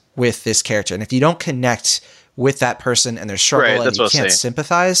connect with this character. And if you don't connect with that person and their struggle, and you can't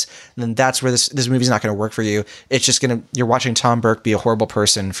sympathize, then that's where this movie's not going to work for you. It's just you're watching Tom Burke be a horrible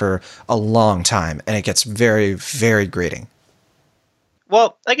person for a long time, and it gets very, very grating.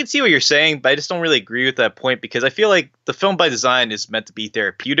 Well, I can see what you're saying, but I just don't really agree with that point, because I feel like the film by design is meant to be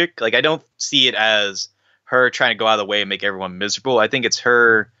therapeutic. Like, I don't see it as her trying to go out of the way and make everyone miserable. I think it's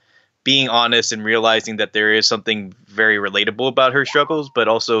her being honest and realizing that there is something very relatable about her struggles, but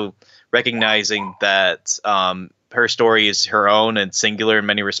also recognizing that her story is her own and singular in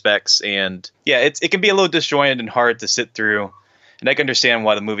many respects. And yeah, it can be a little disjointed and hard to sit through. And I can understand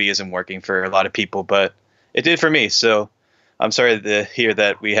why the movie isn't working for a lot of people, but it did for me. So I'm sorry to hear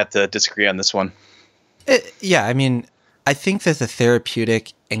that we have to disagree on this one. Yeah, I mean, I think that the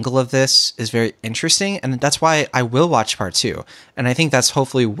therapeutic angle of this is very interesting, and that's why I will watch part 2. And I think that's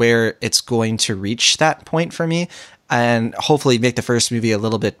hopefully where it's going to reach that point for me, and hopefully make the first movie a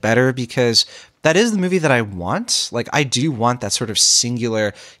little bit better, because that is the movie that I want. Like, I do want that sort of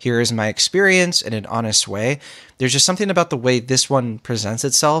singular, here is my experience in an honest way. There's just something about the way this one presents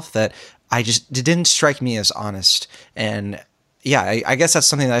itself that it didn't strike me as honest. And yeah, I guess that's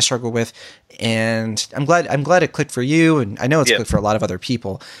something that I struggle with, and I'm glad it clicked for you, and I know it's clicked for a lot of other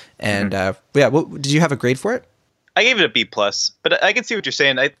people. And yeah, did you have a grade for it? I gave it a B plus, but I can see what you're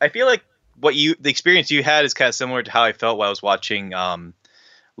saying. I feel like the experience you had is kind of similar to how I felt while I was watching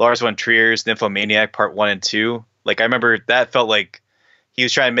Lars von Trier's Nymphomaniac Part 1 and 2. Like, I remember that felt like he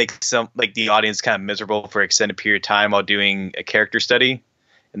was trying to make the audience kind of miserable for an extended period of time while doing a character study,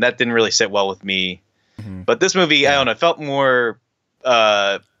 and that didn't really sit well with me. But this movie, I don't know, it felt more,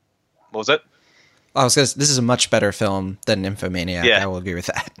 what was it? This is a much better film than Nymphomaniac. Yeah. I will agree with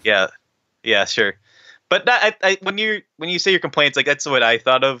that. Yeah, sure. But when you say your complaints, like, that's what I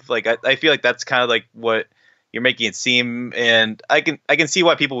thought of. Like, I feel like that's kind of like what you're making it seem, and I can see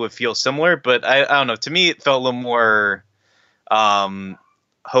why people would feel similar. But I don't know. To me, it felt a little more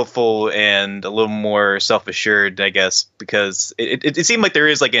hopeful and a little more self-assured, I guess, because it seemed like there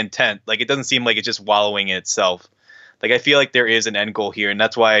is like intent. Like, it doesn't seem like it's just wallowing in itself. Like, I feel like there is an end goal here, and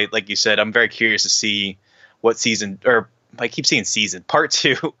that's why, like you said, I'm very curious to see what I keep saying season, part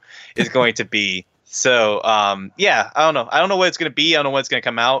 2 is going to be. So yeah, I don't know what it's going to be. I don't know when it's going to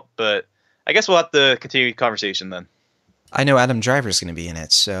come out, but I guess we'll have to continue the conversation then. I know Adam Driver is going to be in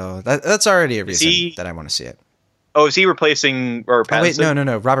it, so that's already a reason that I want to see it. Oh, is he replacing Robert Pattinson? Oh, wait,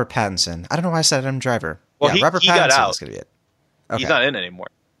 no, Robert Pattinson. I don't know why I said Adam Driver. Well, yeah, Robert Pattinson got out. Is going to be it. Okay. He's not in it anymore.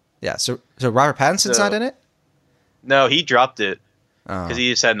 Yeah, so Robert Pattinson's not in it? No, he dropped it because he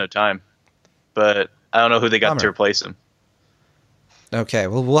just had no time. But I don't know who they got to replace him. Okay,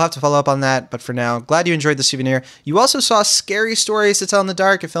 well, we'll have to follow up on that. But for now, glad you enjoyed the souvenir. You also saw Scary Stories to Tell in the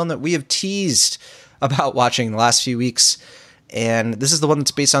Dark, a film that we have teased about watching the last few weeks. And this is the one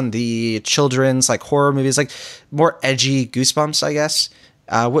that's based on the children's like horror movies, like more edgy Goosebumps, I guess.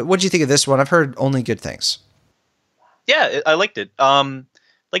 What did you think of this one? I've heard only good things. Yeah, I liked it.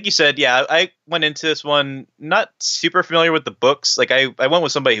 Like you said, yeah, I went into this one not super familiar with the books. Like, I went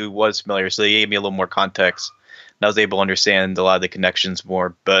with somebody who was familiar, so they gave me a little more context, and I was able to understand a lot of the connections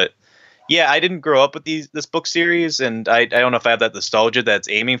more. But yeah, I didn't grow up with this book series, and I don't know if I have that nostalgia that's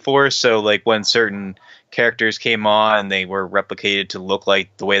aiming for. So, like, when certain characters came on, they were replicated to look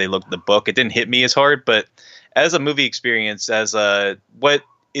like the way they looked in the book, it didn't hit me as hard. But as a movie experience, as what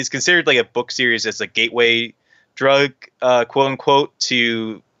is considered like a book series, as a gateway drug, quote unquote,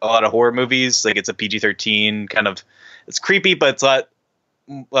 to a lot of horror movies, like, it's a PG-13 kind of, it's creepy, but it's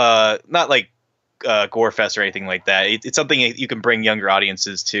not like gore fest or anything like that. It's something you can bring younger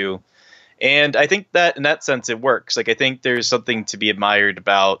audiences to. And I think that in that sense, it works. Like, I think there's something to be admired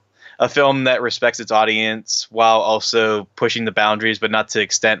about a film that respects its audience while also pushing the boundaries, but not to the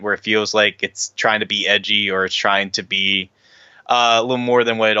extent where it feels like it's trying to be edgy or it's trying to be a little more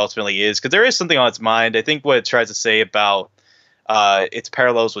than what it ultimately is. Because there is something on its mind. I think what it tries to say about its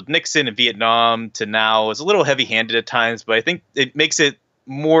parallels with Nixon and Vietnam to now is a little heavy-handed at times, but I think it makes it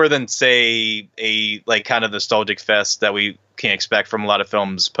more than, say, a like kind of nostalgic fest that we can expect from a lot of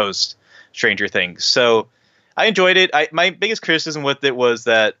films post Stranger Things. So I enjoyed it. My biggest criticism with it was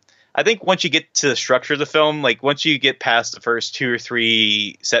that I think once you get to the structure of the film, like once you get past the first 2 or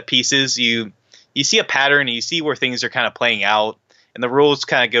 3 set pieces, you see a pattern and you see where things are kind of playing out, and the rules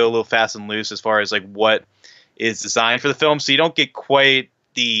kind of go a little fast and loose as far as like what is designed for the film. So you don't get quite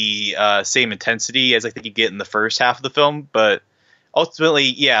the same intensity as I think you get in the first half of the film. But ultimately,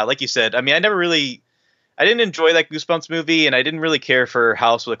 yeah, like you said, I mean, I didn't enjoy that Goosebumps movie, and I didn't really care for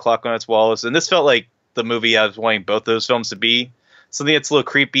House with a Clock on Its Walls. And this felt like the movie I was wanting both those films to be. Something that's a little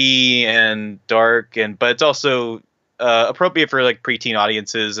creepy and dark, but it's also appropriate for like preteen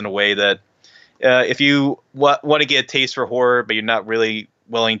audiences in a way that if you want to get a taste for horror, but you're not really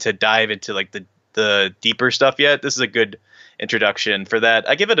willing to dive into like the deeper stuff yet, this is a good introduction for that.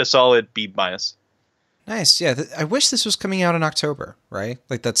 I give it a solid B-. Nice. Yeah. I wish this was coming out in October, right?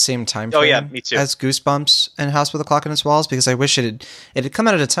 Like that same time frame. Oh, yeah, me too. As Goosebumps and House with a Clock on Its Walls, because I wish it had come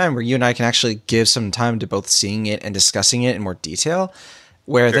out at a time where you and I can actually give some time to both seeing it and discussing it in more detail,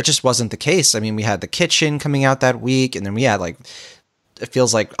 where that just wasn't the case. I mean, we had The Kitchen coming out that week, and then we had like, it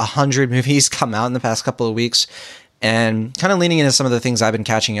feels like 100 movies come out in the past couple of weeks. And kind of leaning into some of the things I've been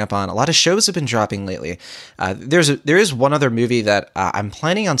catching up on, a lot of shows have been dropping lately. There is one other movie that I'm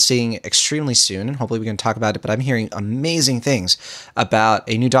planning on seeing extremely soon, and hopefully we can talk about it, but I'm hearing amazing things about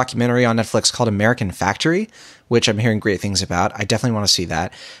a new documentary on Netflix called American Factory, which I'm hearing great things about. I definitely want to see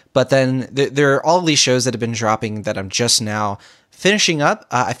that. But then there are all these shows that have been dropping that I'm just now finishing up.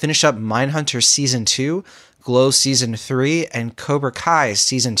 I finished up Mindhunter Season 2, Glow Season 3, and Cobra Kai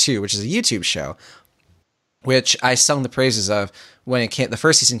Season 2, which is a YouTube show, which I sung the praises of when the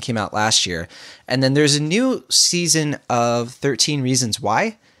first season came out last year. And then there's a new season of 13 Reasons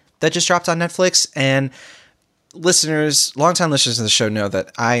Why that just dropped on Netflix. And longtime listeners of the show know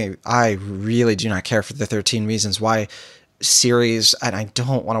that I really do not care for the 13 Reasons Why series, and I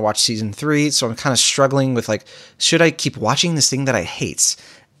don't want to watch season 3. So I'm kind of struggling with, like, should I keep watching this thing that I hate?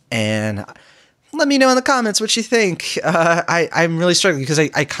 And let me know in the comments what you think. I'm really struggling because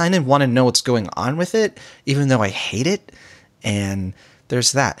I kind of want to know what's going on with it, even though I hate it. And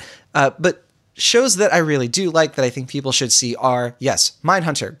there's that. But shows that I really do like that I think people should see are, yes,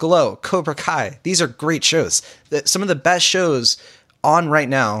 Mindhunter, Glow, Cobra Kai. These are great shows. Some of the best shows on right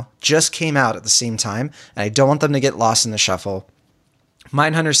now just came out at the same time, and I don't want them to get lost in the shuffle.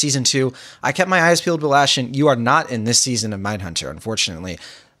 Mindhunter Season 2, I kept my eyes peeled, Will Ashton. You are not in this season of Mindhunter, unfortunately.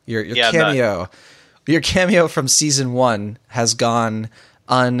 Your cameo from season 1 has gone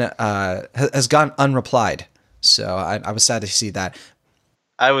unreplied. So I was sad to see that.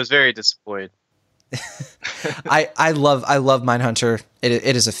 I was very disappointed. I love Mindhunter.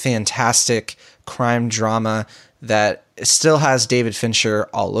 It is a fantastic crime drama that still has David Fincher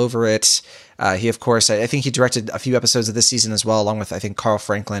all over it. He, of course, I think he directed a few episodes of this season as well, along with, I think, Carl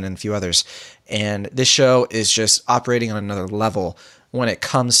Franklin and a few others. And this show is just operating on another level when it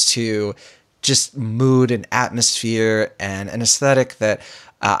comes to just mood and atmosphere and an aesthetic that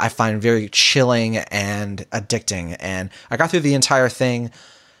I find very chilling and addicting. And I got through the entire thing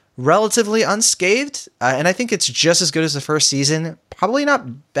relatively unscathed, and I think it's just as good as the first season. Probably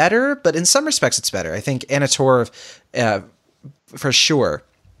not better, but in some respects it's better. I think Anna Torv, for sure,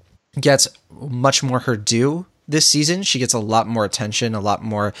 gets much more her due this season. She gets a lot more attention, a lot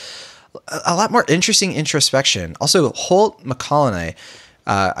more interesting introspection. Also, Holt McCallany,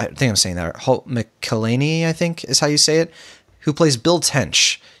 I think I'm saying that, Holt McCallany, I think is how you say it, who plays Bill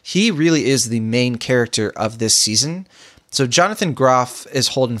Tench. He really is the main character of this season. So Jonathan Groff is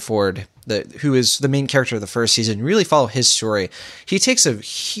Holden Ford, who is the main character of the first season. Really follow his story. He takes a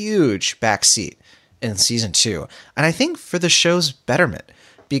huge backseat in season 2, and I think for the show's betterment,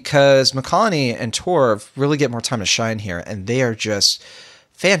 because McCallany and Torv really get more time to shine here, and they are just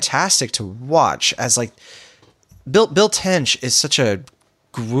fantastic to watch. As like Bill Tench is such a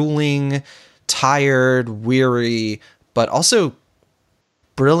grueling, tired, weary, but also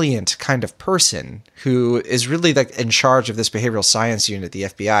brilliant kind of person who is really like in charge of this behavioral science unit at the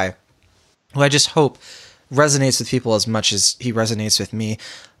FBI, who I just hope resonates with people as much as he resonates with me.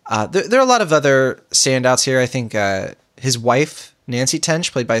 There are a lot of other standouts here. I think his wife, Nancy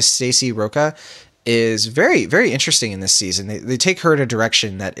Tench, played by Stacey Roca, is very, very interesting in this season. They take her in a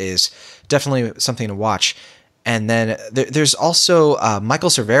direction that is definitely something to watch. And then there's also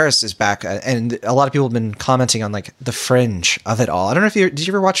Michael Cerveris is back, and a lot of people have been commenting on like the fringe of it all. I don't know if did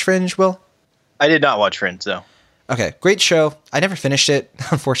you ever watch Fringe, Will? I did not watch Fringe, though. Okay, great show. I never finished it,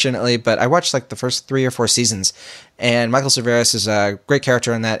 unfortunately, but I watched like the first 3 or 4 seasons, and Michael Cerveris is a great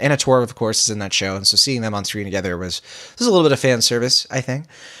character in that. Anna Torv, of course, is in that show, and so seeing them on screen together was a little bit of fan service, I think.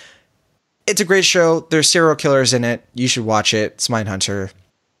 It's a great show. There's serial killers in it. You should watch it. It's Mindhunter.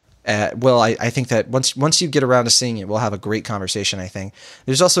 Well, I think that once you get around to seeing it, we'll have a great conversation, I think.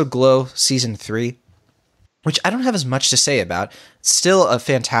 There's also Glow Season 3, which I don't have as much to say about. It's still a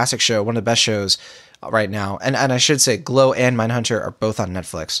fantastic show, one of the best shows right now. And I should say Glow and Mindhunter are both on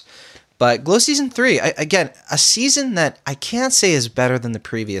Netflix. But Glow Season 3, again, a season that I can't say is better than the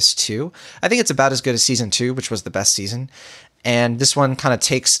previous 2. I think it's about as good as Season 2, which was the best season. And this one kind of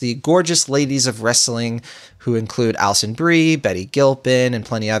takes the gorgeous ladies of wrestling, who include Alison Brie, Betty Gilpin, and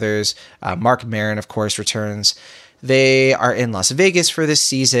plenty others. Mark Maron, of course, returns. They are in Las Vegas for this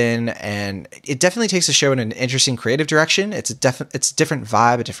season, and it definitely takes the show in an interesting creative direction. It's a different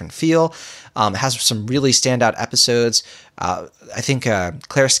vibe, a different feel. It has some really standout episodes. I think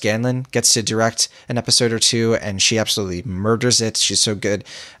Claire Scanlon gets to direct an episode or 2, and she absolutely murders it. She's so good.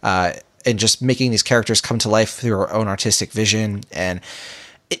 And just making these characters come to life through her own artistic vision. And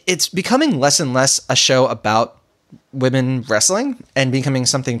it's becoming less and less a show about women wrestling and becoming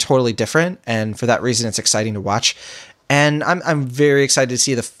something totally different. And for that reason, it's exciting to watch. And I'm very excited to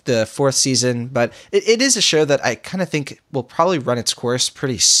see the 4th season, but it is a show that I kind of think will probably run its course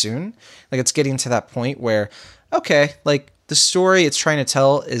pretty soon. Like, it's getting to that point where okay, like the story it's trying to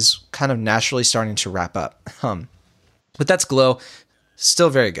tell is kind of naturally starting to wrap up. But that's Glow. Still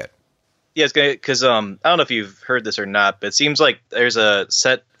very good. Yeah, it's gonna because I don't know if you've heard this or not, but it seems like there's a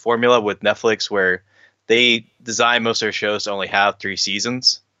set formula with Netflix where they design most of their shows to only have 3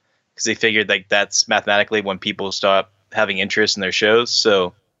 seasons because they figured like that's mathematically when people stop having interest in their shows.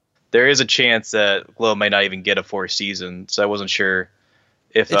 So there is a chance that Glow might not even get a 4th season. So I wasn't sure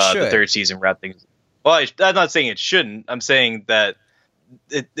if the 3rd season wrapped things. Well, I'm not saying it shouldn't. I'm saying that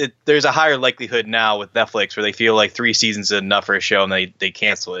there's a higher likelihood now with Netflix where they feel like 3 seasons is enough for a show and they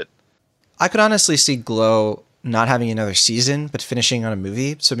cancel it. I could honestly see Glow not having another season, but finishing on a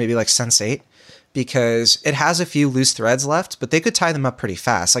movie. So maybe like Sense8, because it has a few loose threads left, but they could tie them up pretty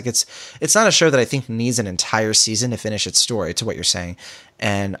fast. Like it's not a show that I think needs an entire season to finish its story, to what you're saying.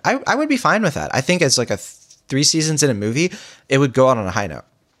 And I would be fine with that. I think as like 3 seasons in a movie, it would go out on a high note.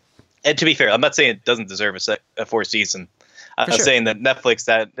 And to be fair, I'm not saying it doesn't deserve a 4th season. I'm saying that Netflix,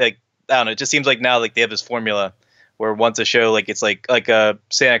 that like I don't know, it just seems like now like they have this formula where once a show like it's like a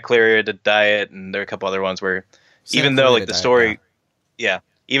Santa Clarita to Diet, and there are a couple other ones where even though like the story,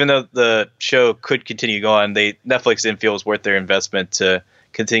 even though the show could continue going, Netflix didn't feel it was worth their investment to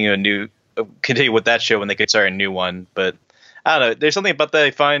continue with that show when they could start a new one. But I don't know, there's something about that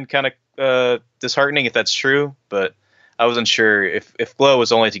I find kind of disheartening if that's true. But I wasn't sure if Glow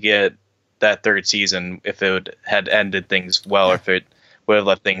was only to get that 3rd season, if it had ended things well, or if it would have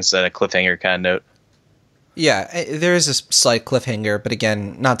left things at a cliffhanger kind of note. Yeah, there is a slight cliffhanger, but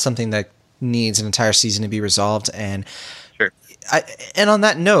again, not something that needs an entire season to be resolved. And sure. And on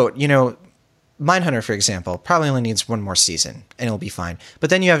that note, Mindhunter, for example, probably only needs one more season and it'll be fine. But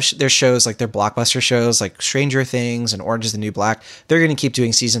then you have their shows, like their blockbuster shows like Stranger Things and Orange is the New Black. They're going to keep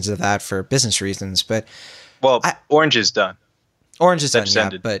doing seasons of that for business reasons. But Orange is done. Orange is done, yeah.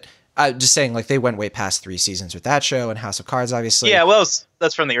 But I'm just saying, like, they went way past 3 seasons with that show, and House of Cards, obviously. Yeah, well,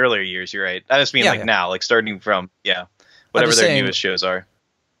 that's from the earlier years. You're right. I just mean now, like starting from whatever their newest shows are.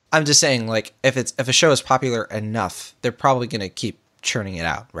 I'm just saying, like, if a show is popular enough, they're probably going to keep churning it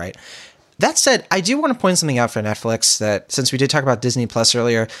out, right? That said, I do want to point something out for Netflix that, since we did talk about Disney Plus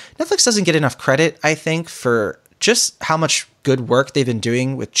earlier, Netflix doesn't get enough credit, I think, for just how much good work they've been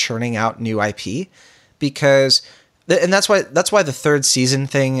doing with churning out new IP, because, and that's why the 3rd season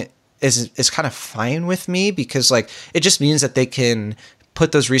thing is kind of fine with me, because like it just means that they can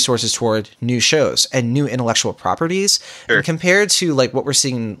put those resources toward new shows and new intellectual properties. Sure. And compared to like what we're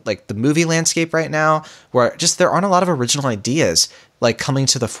seeing like the movie landscape right now, where just there aren't a lot of original ideas like coming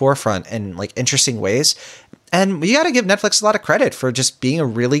to the forefront in like interesting ways. And you got to give Netflix a lot of credit for just being a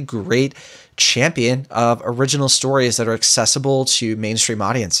really great champion of original stories that are accessible to mainstream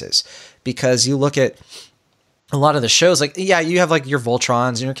audiences. Because you look at a lot of the shows, like, yeah, you have like your Voltrons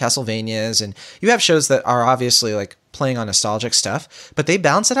and your Castlevanias, and you have shows that are obviously like playing on nostalgic stuff, but they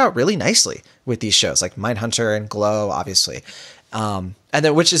balance it out really nicely with these shows like Mindhunter and Glow, obviously. And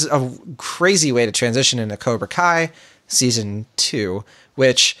then, which is a crazy way to transition into Cobra Kai season 2,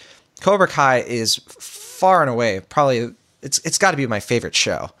 which Cobra Kai is far and away probably it's got to be my favorite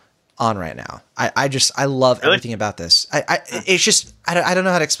show on right now. I love everything about this. It's just I don't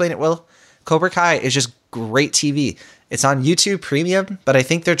know how to explain it. Will, Cobra Kai is just great TV. It's on YouTube Premium, but I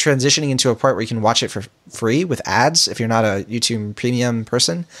think they're transitioning into a part where you can watch it for free with ads if you're not a YouTube Premium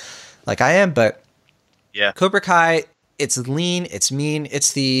person like I am. But yeah, Cobra Kai, it's lean, it's mean,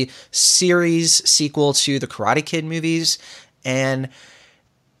 it's the series sequel to the Karate Kid movies, and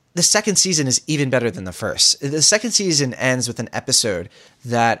the 2nd season is even better than the first. The 2nd season ends with an episode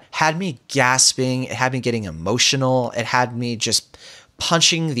that had me gasping, it had me getting emotional, it had me just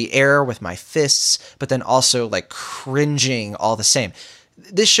punching the air with my fists, but then also like cringing all the same.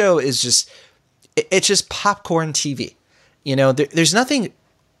 This show is it's just popcorn TV. There's nothing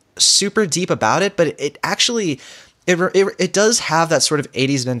super deep about it, but it actually, it does have that sort of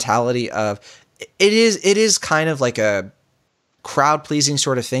 80s mentality of, it is kind of like a crowd pleasing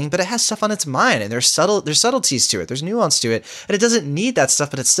sort of thing, but it has stuff on its mind, and there's subtleties to it. There's nuance to it, and it doesn't need that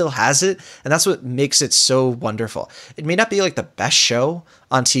stuff, but it still has it. And that's what makes it so wonderful. It may not be like the best show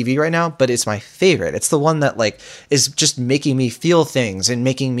on TV right now, but it's my favorite. It's the one that like is just making me feel things and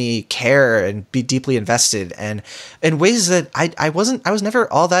making me care and be deeply invested, and in ways that I was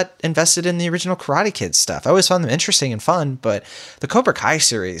never all that invested in the original Karate Kid stuff. I always found them interesting and fun, but the Cobra Kai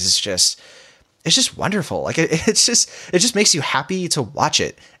series is it's just wonderful. Like it just makes you happy to watch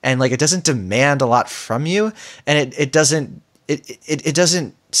it, and like it doesn't demand a lot from you, and it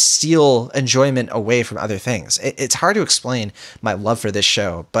doesn't steal enjoyment away from other things. It's hard to explain my love for this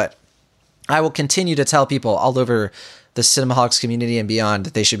show, but I will continue to tell people all over the Cinemaholics community and beyond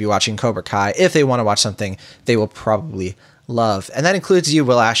that they should be watching Cobra Kai if they want to watch something they will probably love. And that includes you,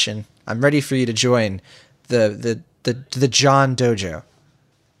 Will Ashton. I'm ready for you to join the John Dojo.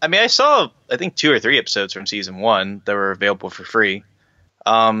 I mean, I saw, I think, 2 or 3 episodes from season 1 that were available for free.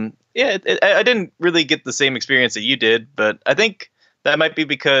 I didn't really get the same experience that you did, but I think that might be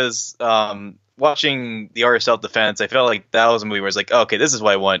because watching The Art of Self-Defense, I felt like that was a movie where it's like, oh, okay, this is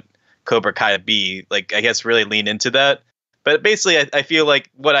what I want Cobra Kai to be. Like, I guess really lean into that. But basically, I feel like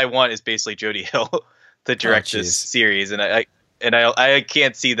what I want is basically Jody Hill to direct this series, and I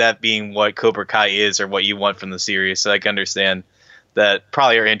can't see that being what Cobra Kai is or what you want from the series. So I can understand that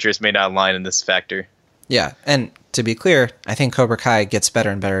probably our interests may not align in this factor. Yeah, and to be clear, I think Cobra Kai gets better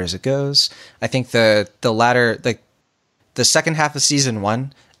and better as it goes. I think the latter, like the second half of season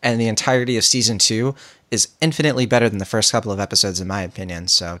 1 and the entirety of season 2 is infinitely better than the first couple of episodes, in my opinion.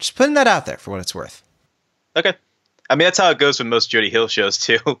 So just putting that out there for what it's worth. Okay. I mean, that's how it goes with most Jody Hill shows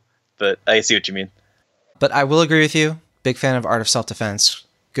too, but I see what you mean. But I will agree with you. Big fan of Art of Self-Defense.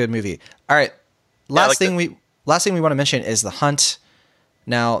 Good movie. All right. Last thing we want to mention is The Hunt.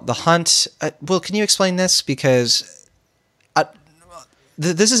 Now, The Hunt. Will, can you explain this? Because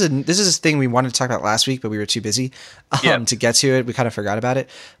this is a thing we wanted to talk about last week, but we were too busy to get to it. We kind of forgot about it.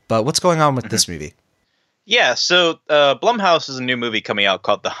 But what's going on with this movie? Yeah, so Blumhouse is a new movie coming out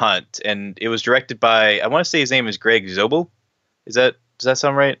called The Hunt, and it was directed by, I want to say his name is Greg Zobel. Does that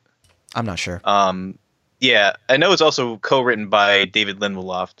sound right? I'm not sure. Yeah, I know it's also co-written by David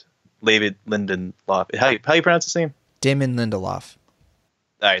Lindelof. How you pronounce his name? Damon Lindelof.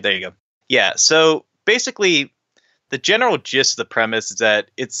 All right, there you go. Yeah, so basically, the general gist of the premise is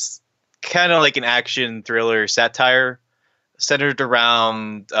that it's kind of like an action thriller satire centered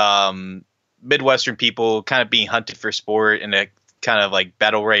around Midwestern people kind of being hunted for sport in a kind of like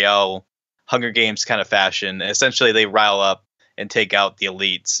battle royale, Hunger Games kind of fashion. And essentially, they rile up and take out the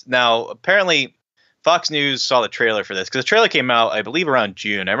elites. Now, apparently, Fox News saw the trailer for this because the trailer came out, I believe, around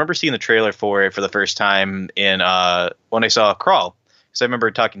June. I remember seeing the trailer for it for the first time in when I saw Crawl. So I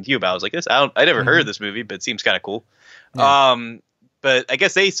remember talking to you about it. I was like, I never heard of this movie, but it seems kind of cool. Yeah. But I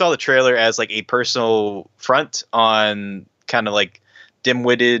guess they saw the trailer as like a personal front on kind of like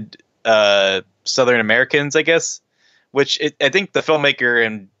dim-witted Southern Americans, I guess. Which I think the filmmaker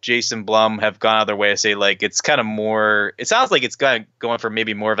and Jason Blum have gone out of their way to say, like, it's kind of more, it sounds like it's kind of going for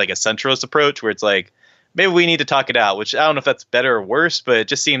maybe more of like a centralist approach where it's like, maybe we need to talk it out, which I don't know if that's better or worse, but it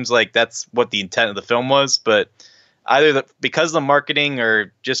just seems like that's what the intent of the film was. But either because of the marketing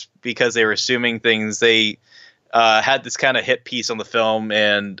or just because they were assuming things, they had this kind of hit piece on the film.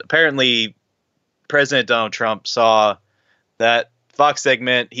 And apparently President Donald Trump saw that Fox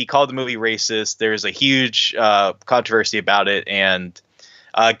segment. He called the movie racist. There's a huge controversy about it. And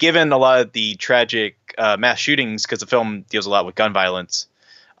given a lot of the tragic mass shootings, because the film deals a lot with gun violence,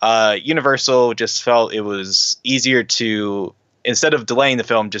 Universal just felt it was easier to, instead of delaying the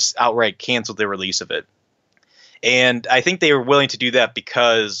film, just outright cancel the release of it. And I think they were willing to do that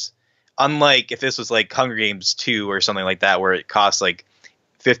because unlike if this was like Hunger Games 2 or something like that, where it costs like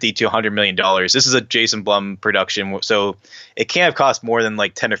 $50 to $100 million, this is a Jason Blum production, so it can't have cost more than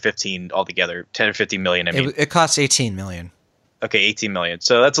like 10 or 15 altogether. 10 or 15 million. I mean, it costs 18 million. Okay, 18 million.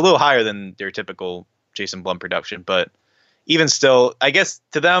 So that's a little higher than their typical Jason Blum production, but even still, I guess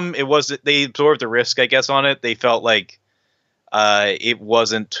to them they absorbed the risk, I guess, on it. They felt like it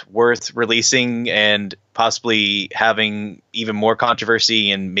wasn't worth releasing and possibly having even more controversy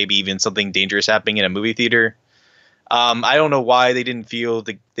and maybe even something dangerous happening in a movie theater. I don't know why they didn't feel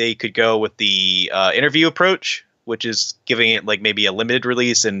that they could go with the interview approach, which is giving it like maybe a limited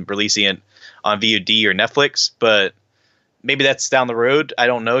release and releasing it on VOD or Netflix. But maybe that's down the road. I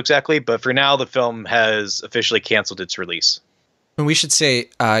don't know exactly. But for now, the film has officially canceled its release. And we should say,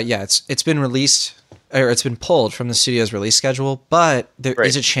 it's been released, or it's been pulled from the studio's release schedule, but there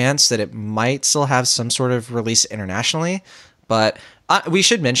is a chance that it might still have some sort of release internationally. But we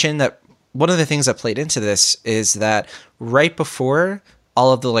should mention that one of the things that played into this is that right before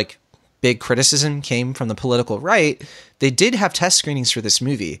all of the like big criticism came from the political right, they did have test screenings for this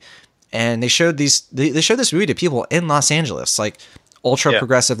movie, and they showed this movie to people in Los Angeles, like ultra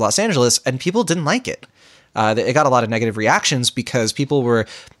progressive Los Angeles, and people didn't like it. It got a lot of negative reactions because people were,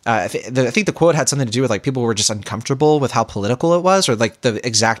 I think the quote had something to do with like people were just uncomfortable with how political it was, or like the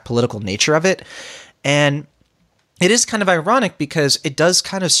exact political nature of it. And it is kind of ironic because it does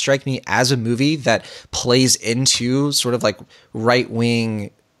kind of strike me as a movie that plays into sort of like right-wing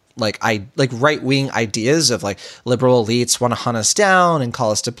ideas of like liberal elites want to hunt us down and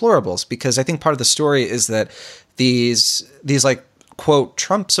call us deplorables. Because I think part of the story is that these like quote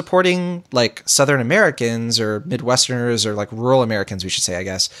Trump supporting like Southern Americans or Midwesterners or like rural Americans, we should say, I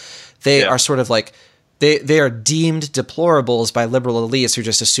guess, they are sort of like they are deemed deplorables by liberal elites who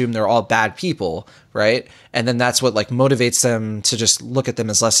just assume they're all bad people, right? And then that's what like motivates them to just look at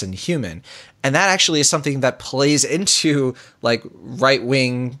them as less than human. And that actually is something that plays into like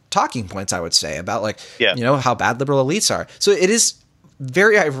right-wing talking points, I would say, about like, you know, how bad liberal elites are. So it is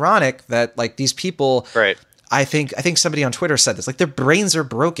very ironic that like these people, right. I think somebody on Twitter said this, like their brains are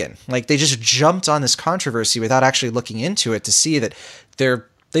broken. Like they just jumped on this controversy without actually looking into it to see that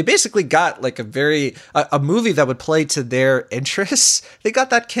they basically got like a movie that would play to their interests. They got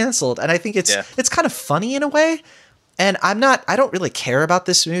that canceled. And I think it's kind of funny in a way. And I don't really care about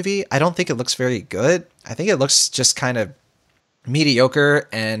this movie. I don't think it looks very good. I think it looks just kind of mediocre,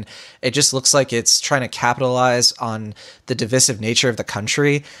 and it just looks like it's trying to capitalize on the divisive nature of the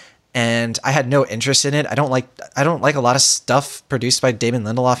country. And I had no interest in it. I don't like a lot of stuff produced by Damon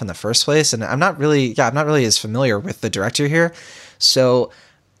Lindelof in the first place. And I'm not really as familiar with the director here. So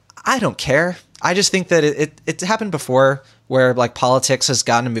I don't care. I just think that it happened before where like politics has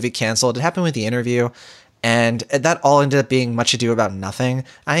gotten a movie canceled. It happened with The Interview, and that all ended up being Much Ado About Nothing.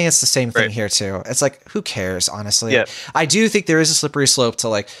 I think it's the same thing here too. It's like, who cares, honestly? Yeah. I do think there is a slippery slope to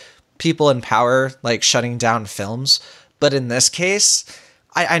like people in power like shutting down films. But in this case,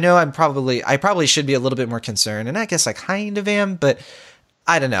 I know I probably should be a little bit more concerned, and I guess I kind of am, but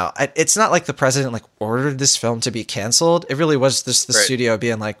I don't know. It's not like the president like ordered this film to be canceled. It really was just the studio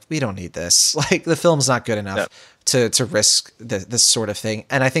being like, we don't need this. Like the film's not good enough to risk this sort of thing.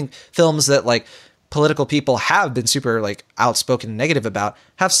 And I think films that like political people have been super like outspoken and negative about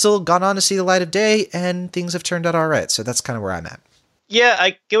have still gone on to see the light of day, and things have turned out all right. So that's kind of where I'm at. Yeah,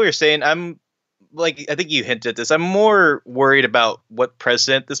 I get what you're saying. I'm like, I think you hinted at this. I'm more worried about what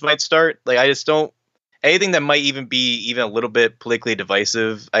precedent this might start. Like, I just don't, anything that might even be even a little bit politically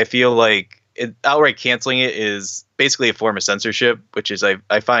divisive, I feel like outright canceling it is basically a form of censorship, which is I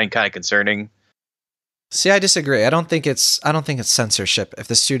find kind of concerning. See, I disagree. I don't think it's censorship if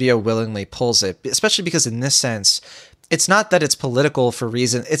the studio willingly pulls it, especially because in this sense, it's not that it's political for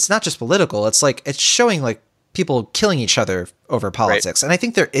reason. It's not just political. It's like, it's showing like people killing each other over politics. Right. And I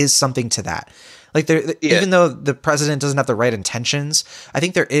think there is something to that. Like even though the president doesn't have the right intentions, I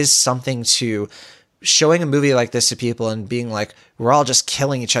think there is something to showing a movie like this to people and being like, we're all just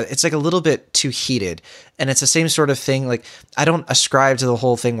killing each other. It's like a little bit too heated. And it's the same sort of thing. Like, I don't ascribe to the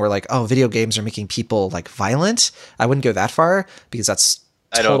whole thing where like, oh, video games are making people like violent. I wouldn't go that far because that's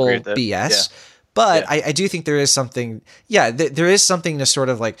total BS. Yeah. But I do think there is something, there is something to sort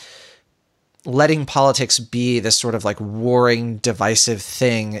of like letting politics be this sort of like warring, divisive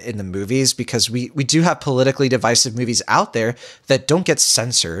thing in the movies, because we do have politically divisive movies out there that don't get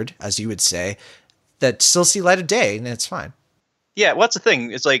censored, as you would say, that still see light of day, and it's fine. Yeah, what's the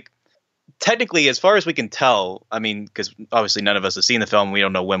thing? It's like, technically, as far as we can tell, I mean, because obviously none of us have seen the film, we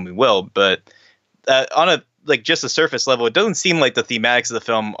don't know when we will, but on a like just a surface level, it doesn't seem like the thematics of the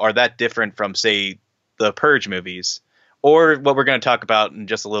film are that different from, say, the Purge movies, or what we're going to talk about in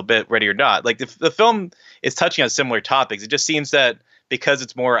just a little bit, Ready or Not. Like, the film is touching on similar topics. It just seems that because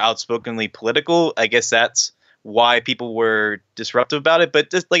it's more outspokenly political, I guess that's why people were disruptive about it.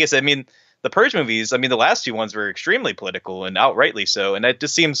 But just like I said, I mean, the Purge movies, I mean, the last two ones were extremely political and outrightly so. And it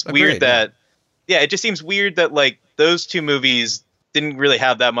just seems weird that, it just seems weird that like those two movies didn't really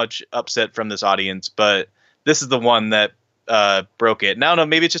have that much upset from this audience, but this is the one that broke it. Now, I don't know,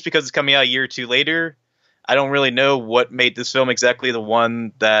 maybe it's just because it's coming out a year or two later. I don't really know what made this film exactly the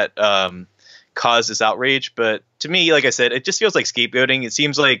one that caused this outrage. But to me, like I said, it just feels like scapegoating. It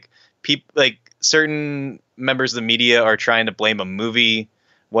seems like certain members of the media are trying to blame a movie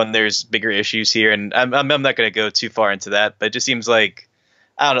when there's bigger issues here. And I'm not going to go too far into that, but it just seems like,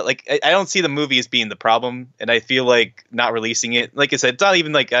 I don't know, like I don't see the movie as being the problem. And I feel like not releasing it, like I said, it's not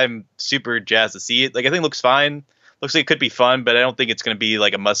even like I'm super jazzed to see it. Like, I think it looks fine. Looks like it could be fun, but I don't think it's going to be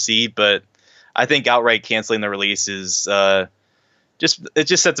like a must see. But I think outright canceling the release is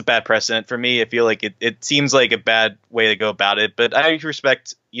just sets a bad precedent for me. I feel like it seems like a bad way to go about it, but I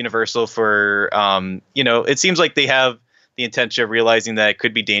respect Universal for, it seems like they have the intention of realizing that it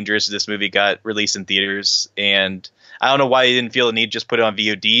could be dangerous if this movie got released in theaters. And I don't know why they didn't feel the need to just put it on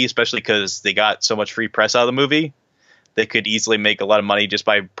VOD, especially because they got so much free press out of the movie. They could easily make a lot of money just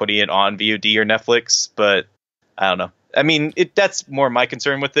by putting it on VOD or Netflix, but I don't know. I mean, that's more my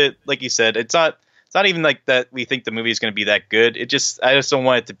concern with it. Like you said, it's not even like that we think the movie is going to be that good. I just don't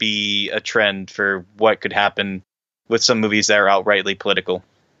want it to be a trend for what could happen with some movies that are outrightly political.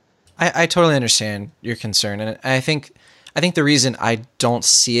 I totally understand your concern. And I think I think the reason I don't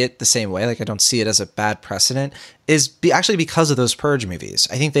see it the same way, like I don't see it as a bad precedent, is actually because of those Purge movies.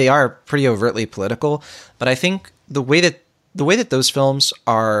 I think they are pretty overtly political, but I think the way that those films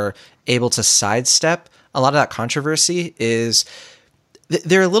are able to sidestep a lot of that controversy is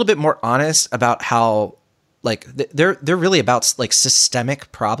they're a little bit more honest about how, like, they're really about like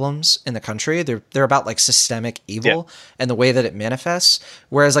systemic problems in the country. They're about like systemic evil and the way that it manifests.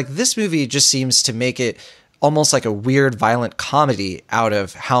 Whereas like this movie just seems to make it almost like a weird, violent comedy out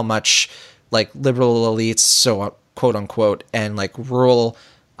of how much like liberal elites, so quote unquote, and like rural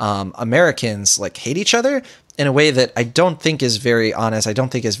Americans like hate each other in a way that I don't think is very honest. I don't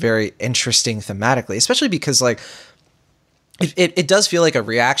think is very interesting thematically, especially because like it does feel like a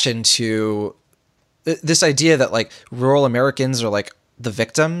reaction to this idea that like rural Americans are like the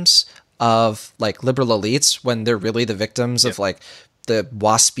victims of like liberal elites when they're really the victims of like the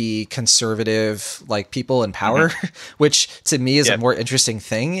waspy conservative like people in power, which to me is a more interesting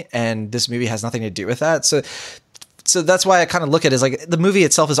thing. And this movie has nothing to do with that. So that's why I kind of look at it as like the movie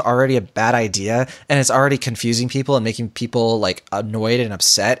itself is already a bad idea and it's already confusing people and making people like annoyed and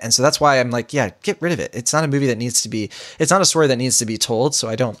upset. And so that's why I'm like, yeah, get rid of it. It's not a movie that needs to be, it's not a story that needs to be told. So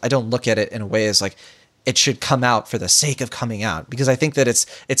I don't look at it in a way as like it should come out for the sake of coming out, because I think that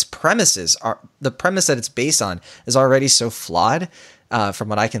its premises are, the premise that it's based on is already so flawed from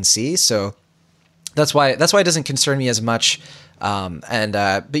what I can see. So that's why it doesn't concern me as much.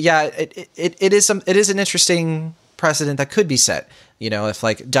 But yeah, it is an interesting precedent that could be set, you know, if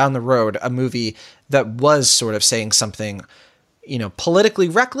like down the road a movie that was sort of saying something, you know, politically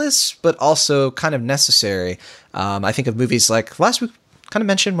reckless but also kind of necessary. I think of movies like last week kind of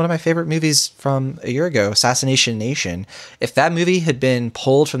mentioned one of my favorite movies from a year ago, Assassination Nation. If that movie had been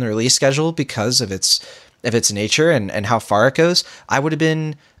pulled from the release schedule because of its nature and how far it goes, I would have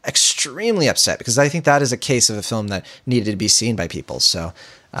been extremely upset, because I think that is a case of a film that needed to be seen by people. So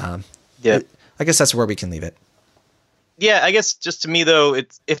I guess that's where we can leave it. Yeah, I guess just to me though,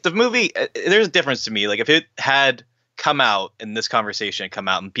 it's, if the movie, there's a difference to me. Like if it had come out in this conversation, come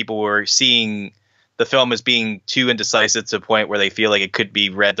out and people were seeing the film as being too indecisive to a point where they feel like it could be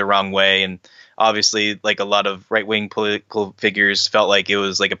read the wrong way, and obviously like a lot of right-wing political figures felt like it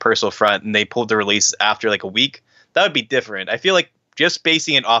was like a personal front and they pulled the release after like a week, that would be different. I feel like just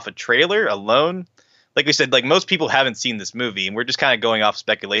basing it off a trailer alone, like we said, like most people haven't seen this movie and we're just kind of going off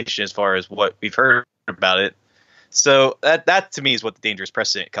speculation as far as what we've heard about it. So that to me is what the dangerous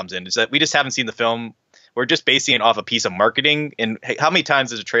precedent comes in, is that we just haven't seen the film. We're just basing it off a piece of marketing. And how many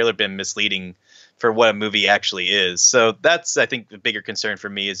times has a trailer been misleading for what a movie actually is? So that's, I think, the bigger concern for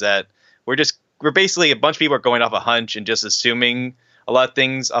me, is that we're basically, a bunch of people are going off a hunch and just assuming a lot of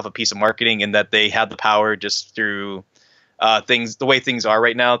things off a piece of marketing, and that they have the power just through things, the way things are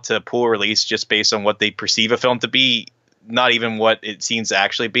right now, to pull a release just based on what they perceive a film to be, not even what it seems to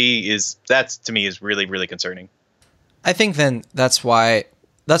actually be. That's to me is really, really concerning. I think then that's why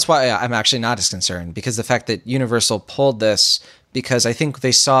I'm actually not as concerned, because the fact that Universal pulled this, because I think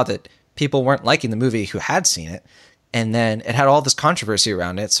they saw that people weren't liking the movie who had seen it, and then it had all this controversy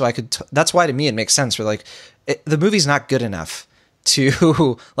around it. So that's why to me it makes sense for like the movie's not good enough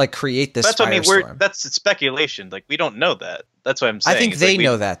to like create this. That's what I mean. firestorm. That's speculation. Like we don't know that. That's what I'm saying. I think they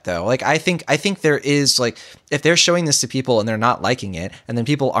know that though. Like I think there is, like, if they're showing this to people and they're not liking it, and then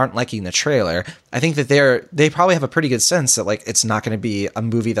people aren't liking the trailer, I think that they probably have a pretty good sense that like it's not going to be a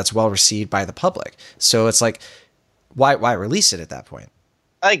movie that's well received by the public. So it's like, why release it at that point?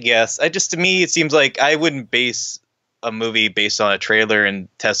 I guess. To me, it seems like I wouldn't base a movie based on a trailer and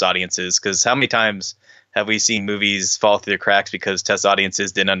test audiences, because how many times have we seen movies fall through the cracks because test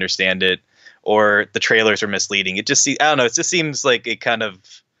audiences didn't understand it, or the trailers are misleading? I don't know. It just seems like it kind of,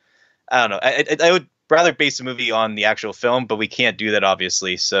 I don't know. I would rather base a movie on the actual film, but we can't do that,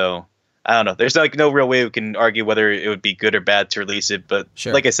 obviously. So I don't know. There's like no real way we can argue whether it would be good or bad to release it. But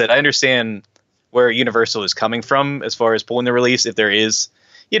Sure. Like I said, I understand where Universal is coming from as far as pulling the release, if there is,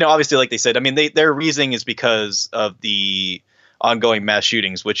 you know, obviously, like they said, I mean, their reasoning is because of the ongoing mass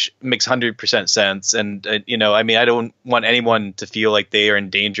shootings, which makes 100% sense. And, you know, I mean, I don't want anyone to feel like they are in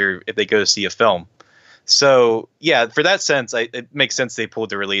danger if they go to see a film. So, yeah, for that sense, it makes sense they pulled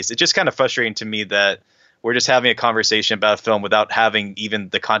the release. It's just kind of frustrating to me that we're just having a conversation about a film without having even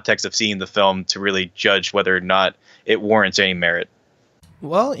the context of seeing the film to really judge whether or not it warrants any merit.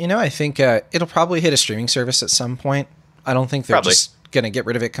 Well, you know, I think it'll probably hit a streaming service at some point. I don't think they're just going to get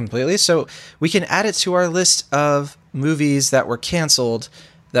rid of it completely. So we can add it to our list of movies that were canceled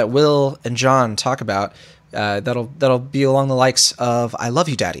that Will and John talk about. That'll be along the likes of I Love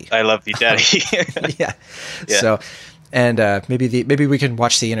You, Daddy. I Love You, Daddy. Yeah. So, and maybe we can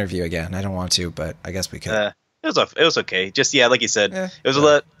watch The Interview again. I don't want to, but I guess we could. it was okay. Just yeah, like you said, Yeah, it was yeah.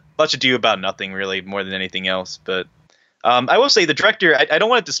 a lot to do about nothing really, more than anything else. But I will say the director, I don't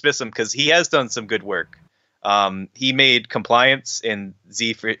want to dismiss him because he has done some good work. He made Compliance and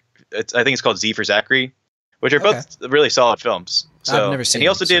Z for I think it's called Z for Zachary, which are Okay. both really solid films. I've So never seen and he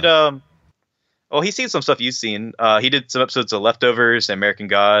also them, so. did well, he's seen some stuff you've seen. He did some episodes of Leftovers, American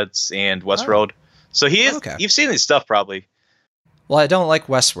Gods, and Oh, Westworld. So he is. okay. You've seen his stuff probably. Well, I don't like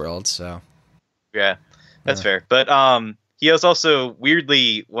Westworld, so. Yeah, that's Uh, fair. But he was also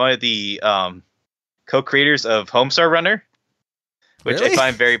weirdly one of the co-creators of Homestar Runner, which I really?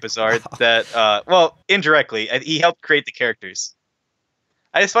 find very bizarre. Wow. That well, indirectly, he helped create the characters.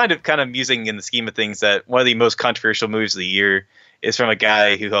 I just find it kind of amusing in the scheme of things that one of the most controversial movies of the year is from a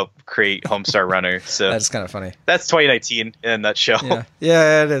guy who helped create Homestar Runner. So That's kind of funny. that's 2019 in a nutshell. Yeah.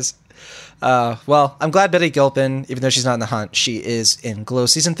 Yeah, it is. Well, I'm glad Betty Gilpin, even though she's not in The Hunt, she is in Glow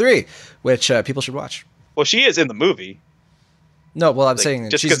Season 3, which people should watch. Well, she is in the movie. No, well, I'm Like, saying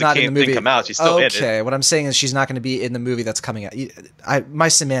just she's 'cause it not in the movie. didn't come out, she's still in it. Okay, what I'm saying is she's not going to be in the movie that's coming out. My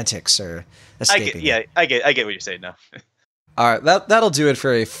semantics are escaping me. I get what you're saying now. All right, that'll do it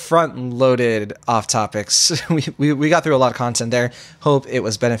for a front-loaded off topics. We got through a lot of content there. Hope it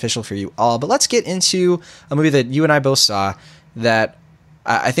was beneficial for you all. But let's get into a movie that you and I both saw that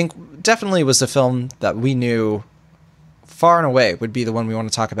I think definitely was the film that we knew far and away would be the one we want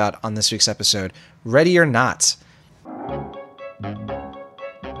to talk about on this week's episode. Ready or Not.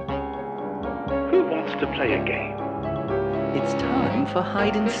 Who wants to play a game? It's time for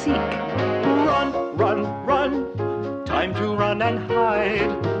hide and seek. Run, run, run. Time to run and hide.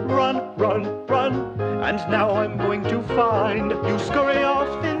 Run, run, run. And now I'm going to find you scurry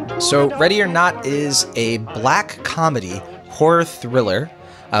off into So, the Ready or Not is a black comedy horror thriller.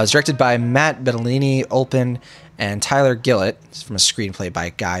 It was directed by Matt Bettolini Olpin and Tyler Gillett. It's from a screenplay by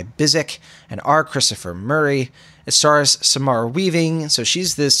Guy Bizik and R. Christopher Murray. It stars Samara Weaving. So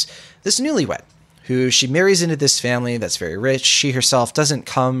she's this newlywed who she marries into this family that's very rich. She herself doesn't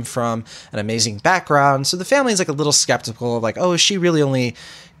come from an amazing background, so the family is like a little skeptical of like, oh, is she really only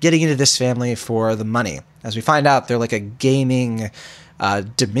getting into this family for the money? As we find out, they're like a gaming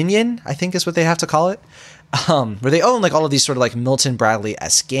dominion, I think is what they have to call it, where they own like all of these sort of like Milton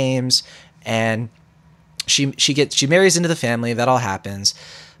Bradley-esque games, and she marries into the family. That all happens.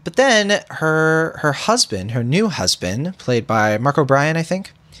 But then her husband, her new husband, played by Mark O'Brien, I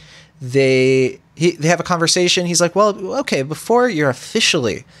think, they have a conversation. He's like, well, okay, before you're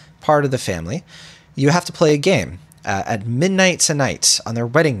officially part of the family, you have to play a game at midnight tonight on their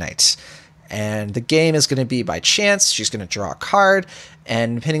wedding night. And the game is going to be by chance. She's going to draw a card,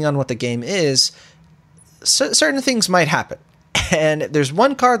 and depending on what the game is, certain things might happen. And there's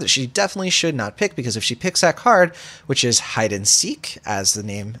one card that she definitely should not pick, because if she picks that card, which is hide and seek, as the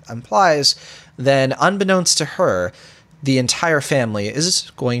name implies, then unbeknownst to her, the entire family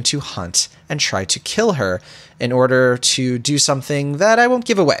is going to hunt and try to kill her in order to do something that I won't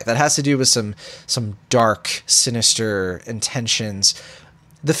give away. That has to do with some dark, sinister intentions.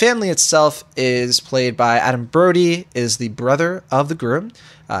 The family itself is played by Adam Brody, is the brother of the groom,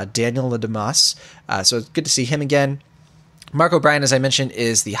 Daniel LaDamas. So it's good to see him again. Mark O'Brien, as I mentioned,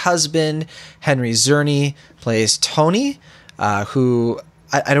 is the husband. Henry Czerny plays Tony, who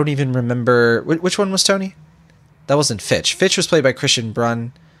I don't even remember. Which one was Tony? That wasn't Fitch. Fitch was played by Christian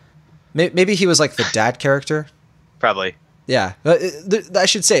Brun. Maybe he was like the dad character. Probably. Yeah, I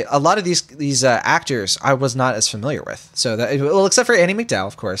should say a lot of these actors I was not as familiar with. So well, except for Annie McDowell,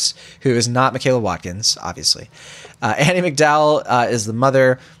 of course, who is not Michaela Watkins, obviously. Annie McDowell is the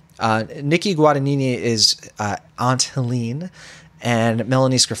mother. Nikki Guadagnini is Aunt Helene, and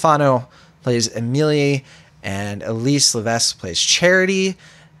Melanie Scrofano plays Emilie, and Elise Levesque plays Charity.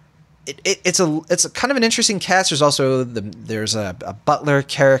 It's a kind of an interesting cast. There's also there's a butler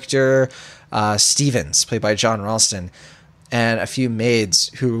character, Stevens, played by John Ralston, and a few maids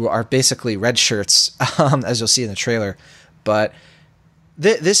who are basically red shirts, as you'll see in the trailer. But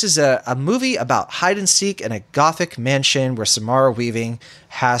this is a movie about hide and seek in a gothic mansion where Samara Weaving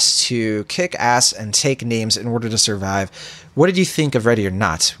has to kick ass and take names in order to survive. What did you think of Ready or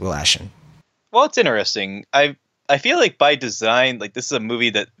Not, Will Ashton? Well, it's interesting. I feel like by design, like this is a movie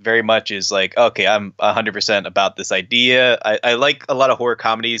that very much is like, okay, I'm 100% about this idea. I like a lot of horror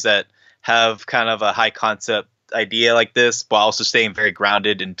comedies that have kind of a high concept idea like this, while also staying very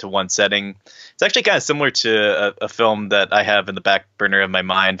grounded into one setting. It's actually kind of similar to a film that I have in the back burner of my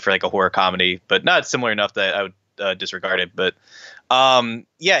mind for like a horror comedy, but not similar enough that I would disregard it. But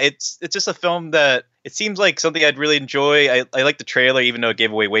yeah, it's just a film that it seems like something I'd really enjoy. I like the trailer, even though it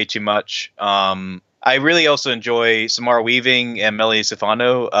gave away way too much. I really also enjoy Samara Weaving and Melanie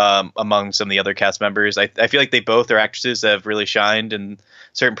Stefano among some of the other cast members. I feel like they both are actresses that have really shined in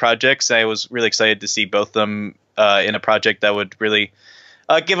certain projects. I was really excited to see both of them in a project that would really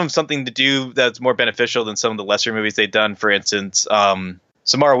give them something to do that's more beneficial than some of the lesser movies they've done. For instance,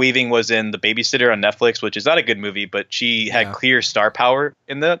 Samara Weaving was in The Babysitter on Netflix, which is not a good movie, but she had clear star power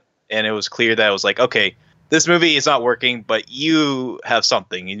in that. And it was clear that it was like, okay, this movie is not working, but you have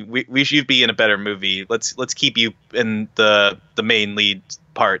something. We should be in a better movie. Let's keep you in the main lead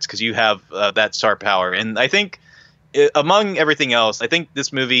parts because you have that star power. And I think among everything else, I think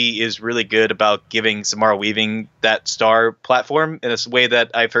this movie is really good about giving Samara Weaving that star platform in a way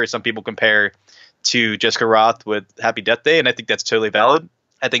that I've heard some people compare to Jessica Roth with Happy Death Day, and I think that's totally valid.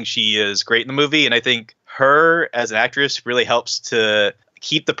 I think she is great in the movie, and I think her as an actress really helps to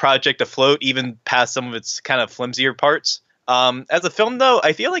keep the project afloat even past some of its kind of flimsier parts. As a film, though,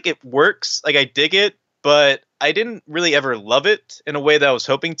 I feel like it works. Like, I dig it, but I didn't really ever love it in a way that I was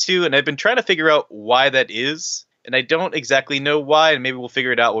hoping to, and I've been trying to figure out why that is, and I don't exactly know why, and maybe we'll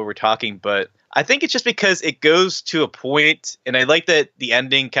figure it out while we're talking, but I think it's just because it goes to a point, and I like that the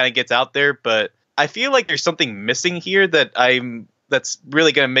ending kind of gets out there, but I feel like there's something missing here that's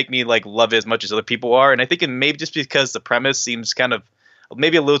really going to make me like love it as much as other people are, and I think it may just because the premise seems kind of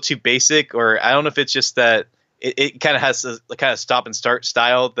maybe a little too basic, or I don't know if it's just that it kind of has a kind of stop and start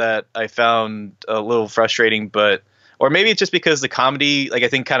style that I found a little frustrating, but or maybe it's just because the comedy, like I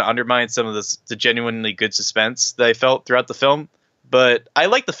think, kind of undermines some of the genuinely good suspense that I felt throughout the film. But I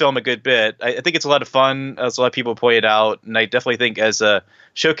like the film a good bit. I think it's a lot of fun, as a lot of people pointed out, and I definitely think as a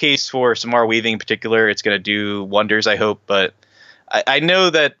showcase for Samara Weaving in particular, it's going to do wonders, I hope. But I know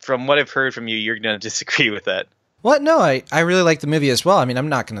that from what I've heard from you, you're going to disagree with that. What? No, I really like the movie as well. I mean, I'm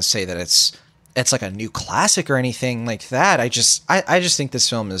not going to say that it's like a new classic or anything like that. I just think this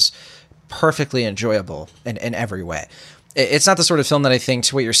film is perfectly enjoyable in every way. It's not the sort of film that I think,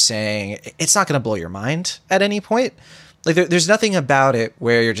 to what you're saying, it's not going to blow your mind at any point. Like there's nothing about it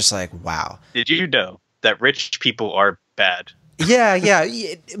where you're just like, wow. Did you know that rich people are bad? Yeah.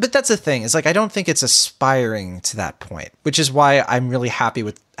 But that's the thing. It's like, I don't think it's aspiring to that point, which is why I'm really happy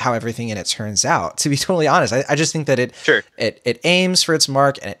with how everything in it turns out, to be totally honest. I just think that it aims for its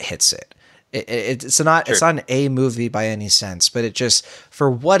mark and it hits it. It's not an A movie by any sense, but it just,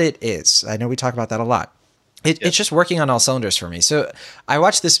 for what it is, I know we talk about that a lot. It's just working on all cylinders for me. So I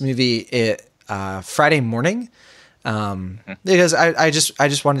watched this movie Friday morning because I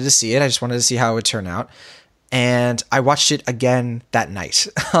just wanted to see it. I just wanted to see how it would turn out. And I watched it again that night.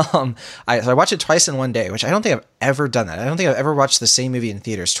 So I watched it twice in one day, which I don't think I've ever done that. I don't think I've ever watched the same movie in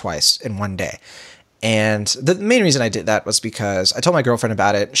theaters twice in one day. And the main reason I did that was because I told my girlfriend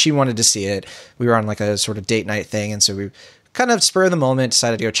about it. She wanted to see it. We were on like a sort of date night thing. And so we kind of spur of the moment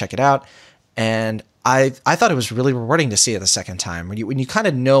decided to go check it out. And I thought it was really rewarding to see it the second time when you kind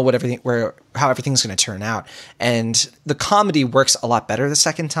of know how everything's going to turn out. And the comedy works a lot better the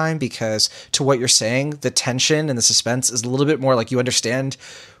second time because, to what you're saying, the tension and the suspense is a little bit more like you understand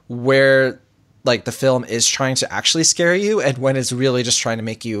where like the film is trying to actually scare you and when it's really just trying to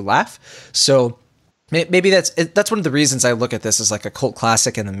make you laugh. So maybe that's one of the reasons I look at this as like a cult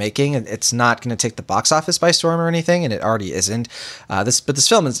classic in the making. And it's not going to take the box office by storm or anything, and it already isn't. But this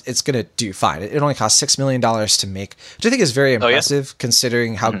film it's going to do fine. It only cost $6 million to make, which I think is very impressive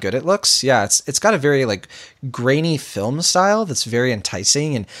considering how good it looks. Yeah, it's got a very like grainy film style that's very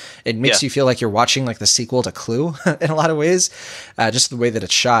enticing, and it makes you feel like you're watching like the sequel to Clue in a lot of ways, just the way that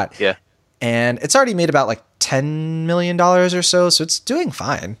it's shot. Yeah. And it's already made about like $10 million or so it's doing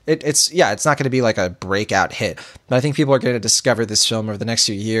fine. It's not going to be like a breakout hit, but I think people are going to discover this film over the next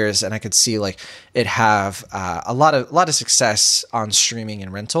few years, and I could see like it have a lot of success on streaming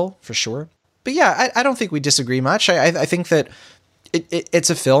and rental for sure. But yeah, I don't think we disagree much. I think that it's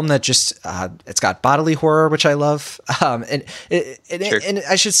a film that just it's got bodily horror, which I love, and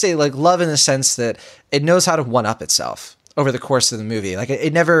I should say like love in the sense that it knows how to one up itself over the course of the movie. Like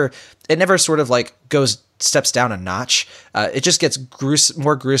it never sort of like steps down a notch. It just gets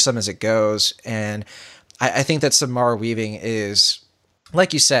more gruesome as it goes. And I think that Samara Weaving is,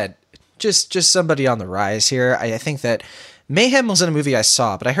 like you said, just somebody on the rise here. I think that Mayhem was in a movie I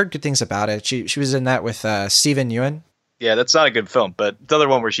saw, but I heard good things about it. She was in that with Steven Yeun. Yeah, that's not a good film, but the other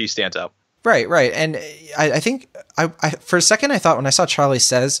one where she stands out. Right. And I think I for a second I thought when I saw Charlie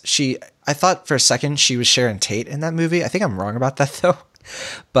Says, I thought for a second she was Sharon Tate in that movie. I think I'm wrong about that though.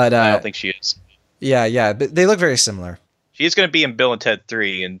 But I don't think she is. Yeah, but they look very similar. She's going to be in Bill and Ted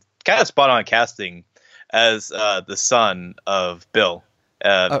 3, and kind of spot on casting as the son of Bill,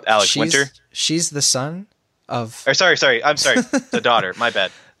 Alex Winter. She's the son of. Or sorry. I'm sorry, the daughter. My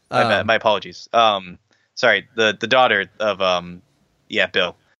bad. My apologies. Sorry, the daughter of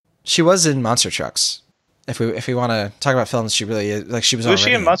Bill. She was in Monster Trucks. If we want to talk about films, she really is, like she was. Was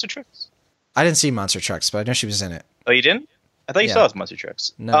she in Monster Trucks? I didn't see Monster Trucks, but I know she was in it. Oh, you didn't? I thought you saw it with Monster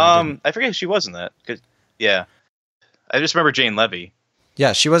Trucks. No, I forget who she was in that. Yeah, I just remember Jane Levy.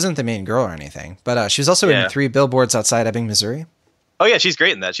 Yeah, she wasn't the main girl or anything, but she was also in 3 Billboards Outside Ebbing, Missouri. Oh yeah, she's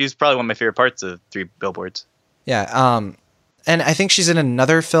great in that. She's probably one of my favorite parts of 3 Billboards. Yeah, and I think she's in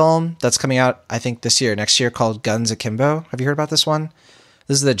another film that's coming out, I think next year, called Guns Akimbo. Have you heard about this one?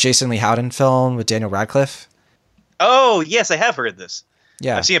 This is the Jason Lee Howden film with Daniel Radcliffe. Oh, yes, I have heard this.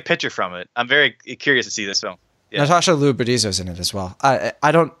 Yeah. I've seen a picture from it. I'm very curious to see this film. Yeah. Natasha Liu Bordizzo's in it as well.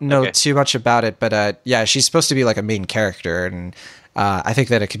 I don't know too much about it, but yeah, she's supposed to be like a main character, and I think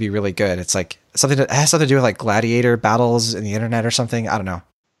that it could be really good. It's like something that has something to do with like gladiator battles in the internet or something. I don't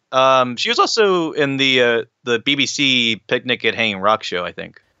know. She was also in the BBC Picnic at Hanging Rock show, I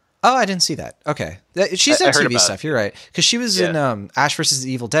think. Oh, I didn't see that. Okay. She's in TV stuff. You're right. Because she was in Ash vs.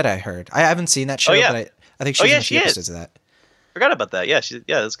 the Evil Dead, I heard. I haven't seen that show, but I think she's in a few episodes of that. Forgot about that. Yeah,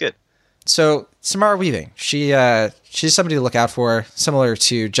 that's good. So, Samara Weaving, she's somebody to look out for, similar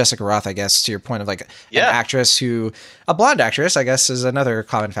to Jessica Roth, I guess, to your point of like an actress a blonde actress, I guess, is another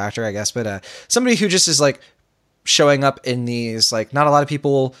common factor, I guess, but somebody who just is like showing up in these, like, not a lot of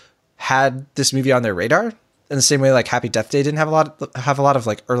people had this movie on their radar in the same way like Happy Death Day didn't have a lot of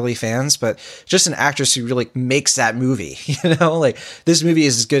like early fans, but just an actress who really makes that movie, like this movie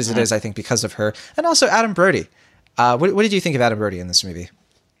is as good as it is, I think, because of her. And also Adam Brody. What did you think of Adam Brody in this movie?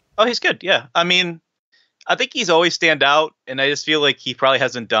 Oh, he's good. Yeah. I mean, I think he's always stand out, and I just feel like he probably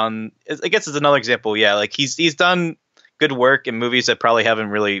hasn't done, I guess it's another example. Yeah. Like he's done good work in movies that probably haven't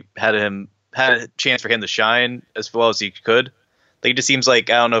really had a chance for him to shine as well as he could. Like, it just seems like,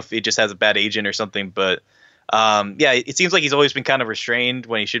 I don't know if he just has a bad agent or something, but it seems like he's always been kind of restrained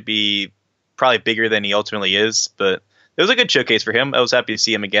when he should be probably bigger than he ultimately is. But it was a good showcase for him. I was happy to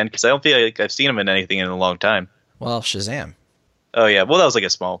see him again because I don't feel like I've seen him in anything in a long time. Well, Shazam. Oh yeah, well that was like a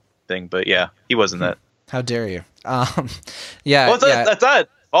small thing, but yeah, he wasn't that. How dare you? Well, that's not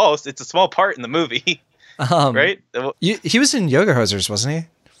false. It's a small part in the movie, right? He was in Yoga Hosers, wasn't he?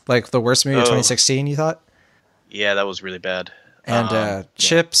 Like the worst movie of 2016, you thought? Yeah, that was really bad. And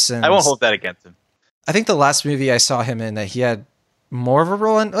Chips, and I won't hold that against him. I think the last movie I saw him in that he had more of a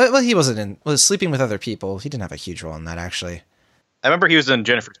role in. Well, he wasn't in. Was Sleeping with Other People. He didn't have a huge role in that, actually. I remember he was in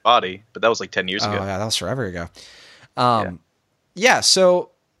Jennifer's Body, but that was like 10 years ago. Oh yeah, that was forever ago. So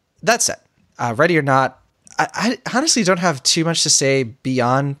that's it. Ready or Not. I honestly don't have too much to say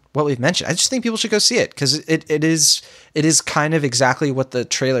beyond what we've mentioned. I just think people should go see it because it is kind of exactly what the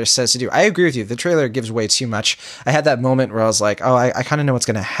trailer says to do. I agree with you. The trailer gives way too much. I had that moment where I was like, oh, I kind of know what's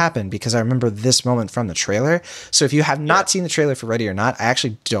going to happen because I remember this moment from the trailer. So if you have not seen the trailer for Ready or Not, I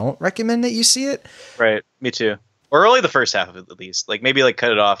actually don't recommend that you see it. Right. Me too. Or only the first half of it, at least. Like maybe like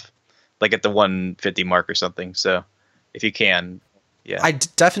cut it off like at the 150 mark or something. So if you can. Yeah, I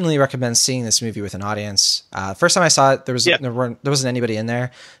definitely recommend seeing this movie with an audience. First time I saw it, there wasn't anybody in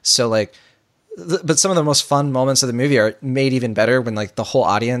there. So like, but some of the most fun moments of the movie are made even better when like the whole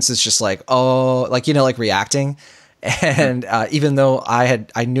audience is just like, oh, like, like reacting. And even though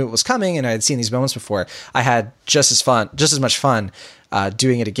I knew it was coming and I had seen these moments before, I had just as much fun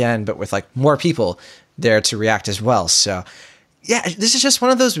doing it again, but with like more people there to react as well. So yeah, this is just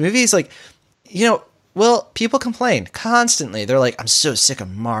one of those movies like, well, people complain constantly. They're like, I'm so sick of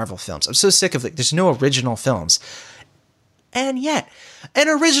Marvel films. I'm so sick of there's no original films. And yet, an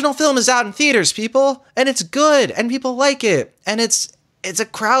original film is out in theaters, people, and it's good, and people like it, and it's a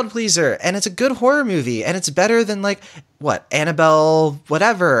crowd pleaser, and it's a good horror movie, and it's better than like Annabelle,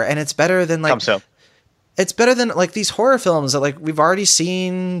 whatever, and it's better than like it's better than like these horror films that like we've already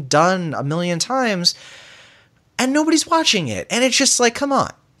seen done a million times, and nobody's watching it, and it's just like, come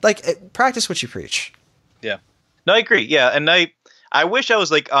on, like practice what you preach. Yeah. No, I agree. Yeah, and I wish I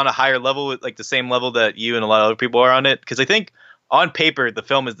was like on a higher level with like the same level that you and a lot of other people are on it, because I think on paper the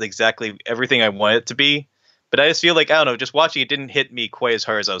film is exactly everything I want it to be, but I just feel like, I don't know, just watching it didn't hit me quite as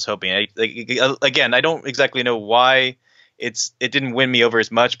hard as I was hoping. Again, I don't exactly know why it didn't win me over as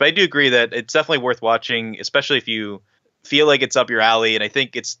much, but I do agree that it's definitely worth watching, especially if you feel like it's up your alley, and I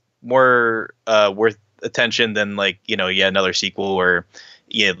think it's more worth attention than like another sequel or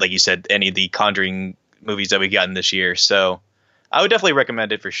like you said, any of the Conjuring movies that we've gotten this year. So I would definitely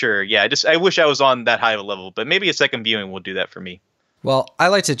recommend it for sure. Yeah, I wish I was on that high of a level, but maybe a second viewing will do that for me. Well, I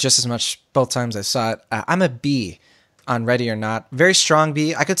liked it just as much both times I saw it. I'm a B on Ready or Not. Very strong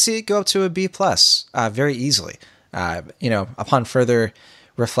B. I could see it go up to a B plus very easily. Upon further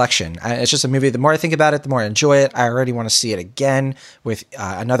reflection. It's just a movie. The more I think about it, the more I enjoy it. I already want to see it again with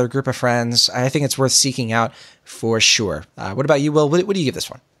another group of friends. I think it's worth seeking out for sure. What about you, Will? What do you give this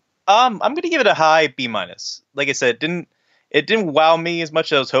one? I'm going to give it a high B-. Like I said, it didn't wow me as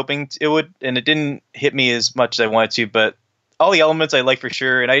much as I was hoping it would, and it didn't hit me as much as I wanted to, but all the elements I like for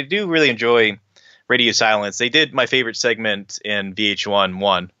sure, and I do really enjoy Radio Silence. They did my favorite segment in VHS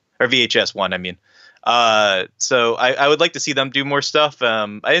 1, I mean. So I would like to see them do more stuff.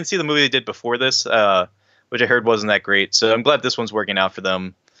 I didn't see the movie they did before this, which I heard wasn't that great. So I'm glad this one's working out for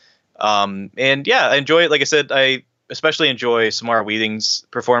them. And yeah, I enjoy it. Like I said, I especially enjoy Samara Weaving's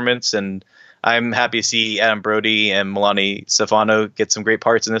performance, and I'm happy to see Adam Brody and Milani Stefano get some great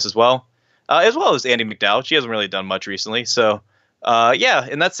parts in this as well as Andy McDowell. She hasn't really done much recently. So yeah,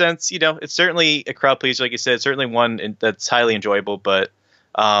 in that sense, it's certainly a crowd pleaser. Like you said, certainly one that's highly enjoyable, but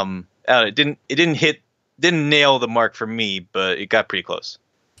it didn't nail the mark for me, but it got pretty close.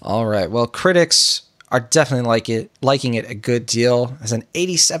 All right. Well, critics are definitely liking it a good deal. It's an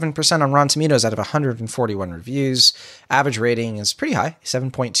 87% on Rotten Tomatoes out of 141 reviews. Average rating is pretty high,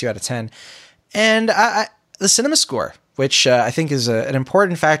 7.2 out of 10. And the cinema score, which I think is an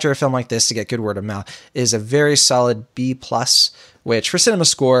important factor of a film like this to get good word of mouth, is a very solid B+, which for cinema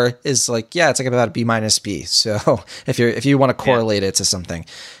score is like, yeah, it's like about a B-. So if you want to correlate it to something,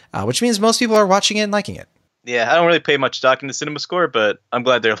 which means most people are watching it and liking it. Yeah, I don't really pay much stock in the cinema score, but I'm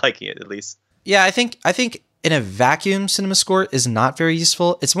glad they're liking it at least. Yeah, I think in a vacuum, cinema score is not very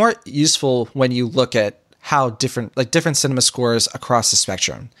useful. It's more useful when you look at how different cinema scores across the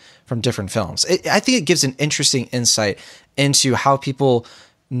spectrum from different films. I think it gives an interesting insight into how people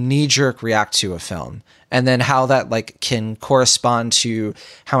knee-jerk react to a film, and then how that can correspond to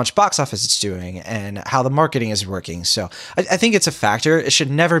how much box office it's doing and how the marketing is working. So I think it's a factor. It should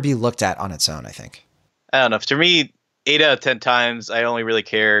never be looked at on its own, I think. I don't know. To me, 8 out of 10 times, I only really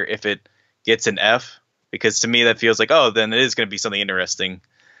care if it gets an F, because to me that feels like, oh, then it is going to be something interesting.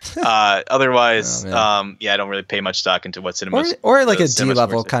 Otherwise, I don't really pay much stock into what cinema or like a D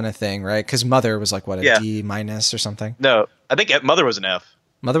level kind of thing, right? Because Mother was like a D- or something. No, I think Mother was an F.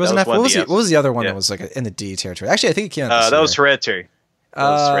 Mother was an F. What was the other one that was like in the D territory? Actually, I think it came out. That was Hereditary.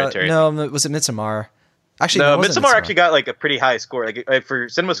 No, was it Midsommar? Actually, no, Midsommar actually got like a pretty high score. Like for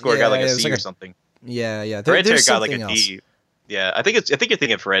cinema score, it got like a C or something. Yeah. Hereditary got like a D. Yeah, I think you're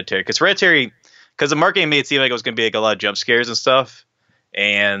thinking of Hereditary, because the marketing made it seem like it was going to be like a lot of jump scares and stuff,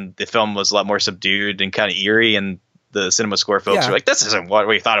 and the film was a lot more subdued and kind of eerie, and the cinema score folks were like, this isn't what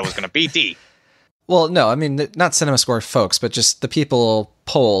we thought it was going to be, D. Well, no, I mean, not cinema score folks, but just the people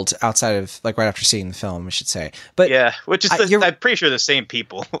polled outside of, right after seeing the film, we should say. But yeah, which is I'm pretty sure the same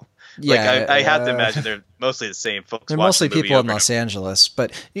people. Yeah, I have to imagine they're mostly the same folks. They're mostly people in Los Angeles.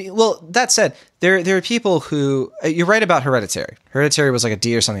 But, well, that said, there are people who, you're right about Hereditary. Hereditary was like a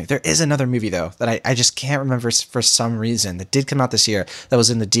D or something. There is another movie, though, that I just can't remember for some reason that did come out this year that was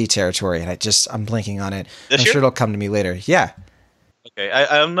in the D territory, and I'm blanking on it. I'm sure it'll come to me later. Yeah. Okay,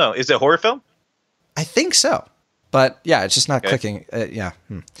 I don't know. Is it a horror film? I think so. But, yeah, it's just not clicking. All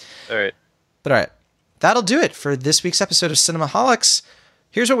right. But, all right. That'll do it for this week's episode of Cinemaholics.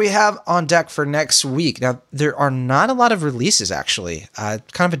 Here's what we have on deck for next week. Now, there are not a lot of releases, actually. Kind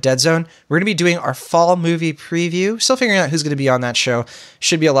of a dead zone. We're going to be doing our fall movie preview. Still figuring out who's going to be on that show.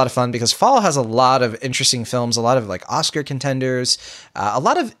 Should be a lot of fun, because fall has a lot of interesting films, a lot of Oscar contenders, a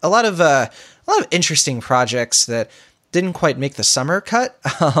lot of interesting projects that didn't quite make the summer cut.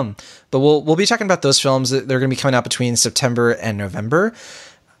 But we'll be talking about those films. They're going to be coming out between September and November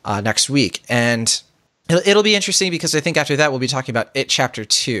next week. And it'll be interesting, because I think after that we'll be talking about It Chapter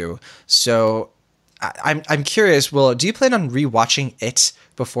 2. So I'm curious, Will, do you plan on rewatching It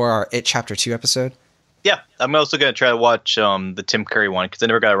before our It Chapter 2 episode? Yeah, I'm also going to try to watch the Tim Curry one, because I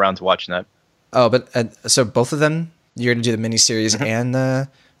never got around to watching that. Oh, but so both of them, you're going to do the miniseries and the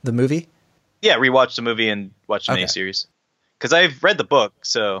movie? Yeah, rewatch the movie and watch the miniseries. Because I've read the book,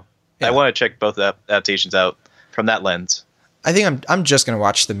 so I want to check both adaptations out from that lens. I think I'm just going to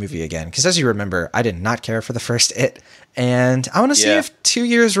watch the movie again, because as you remember, I did not care for the first It, and I want to see if 2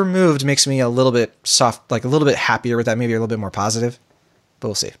 years removed makes me a little bit soft, like a little bit happier with that, maybe a little bit more positive, but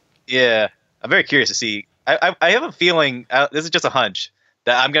we'll see. Yeah, I'm very curious to see. I have a feeling, this is just a hunch,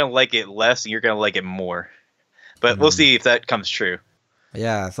 that I'm going to like it less and you're going to like it more, but we'll see if that comes true.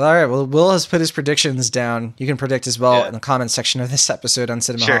 Yeah. All right. Well, Will has put his predictions down. You can predict as well in the comments section of this episode on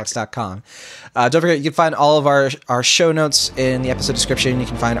cinemaholics.com. Don't forget, you can find all of our show notes in the episode description. You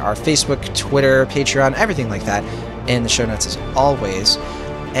can find our Facebook, Twitter, Patreon, everything like that in the show notes as always.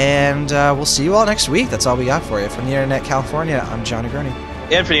 And we'll see you all next week. That's all we got for you. From the Internet California, I'm John Negroni.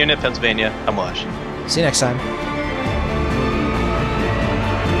 And for the Internet Pennsylvania, I'm Wash. See you next time.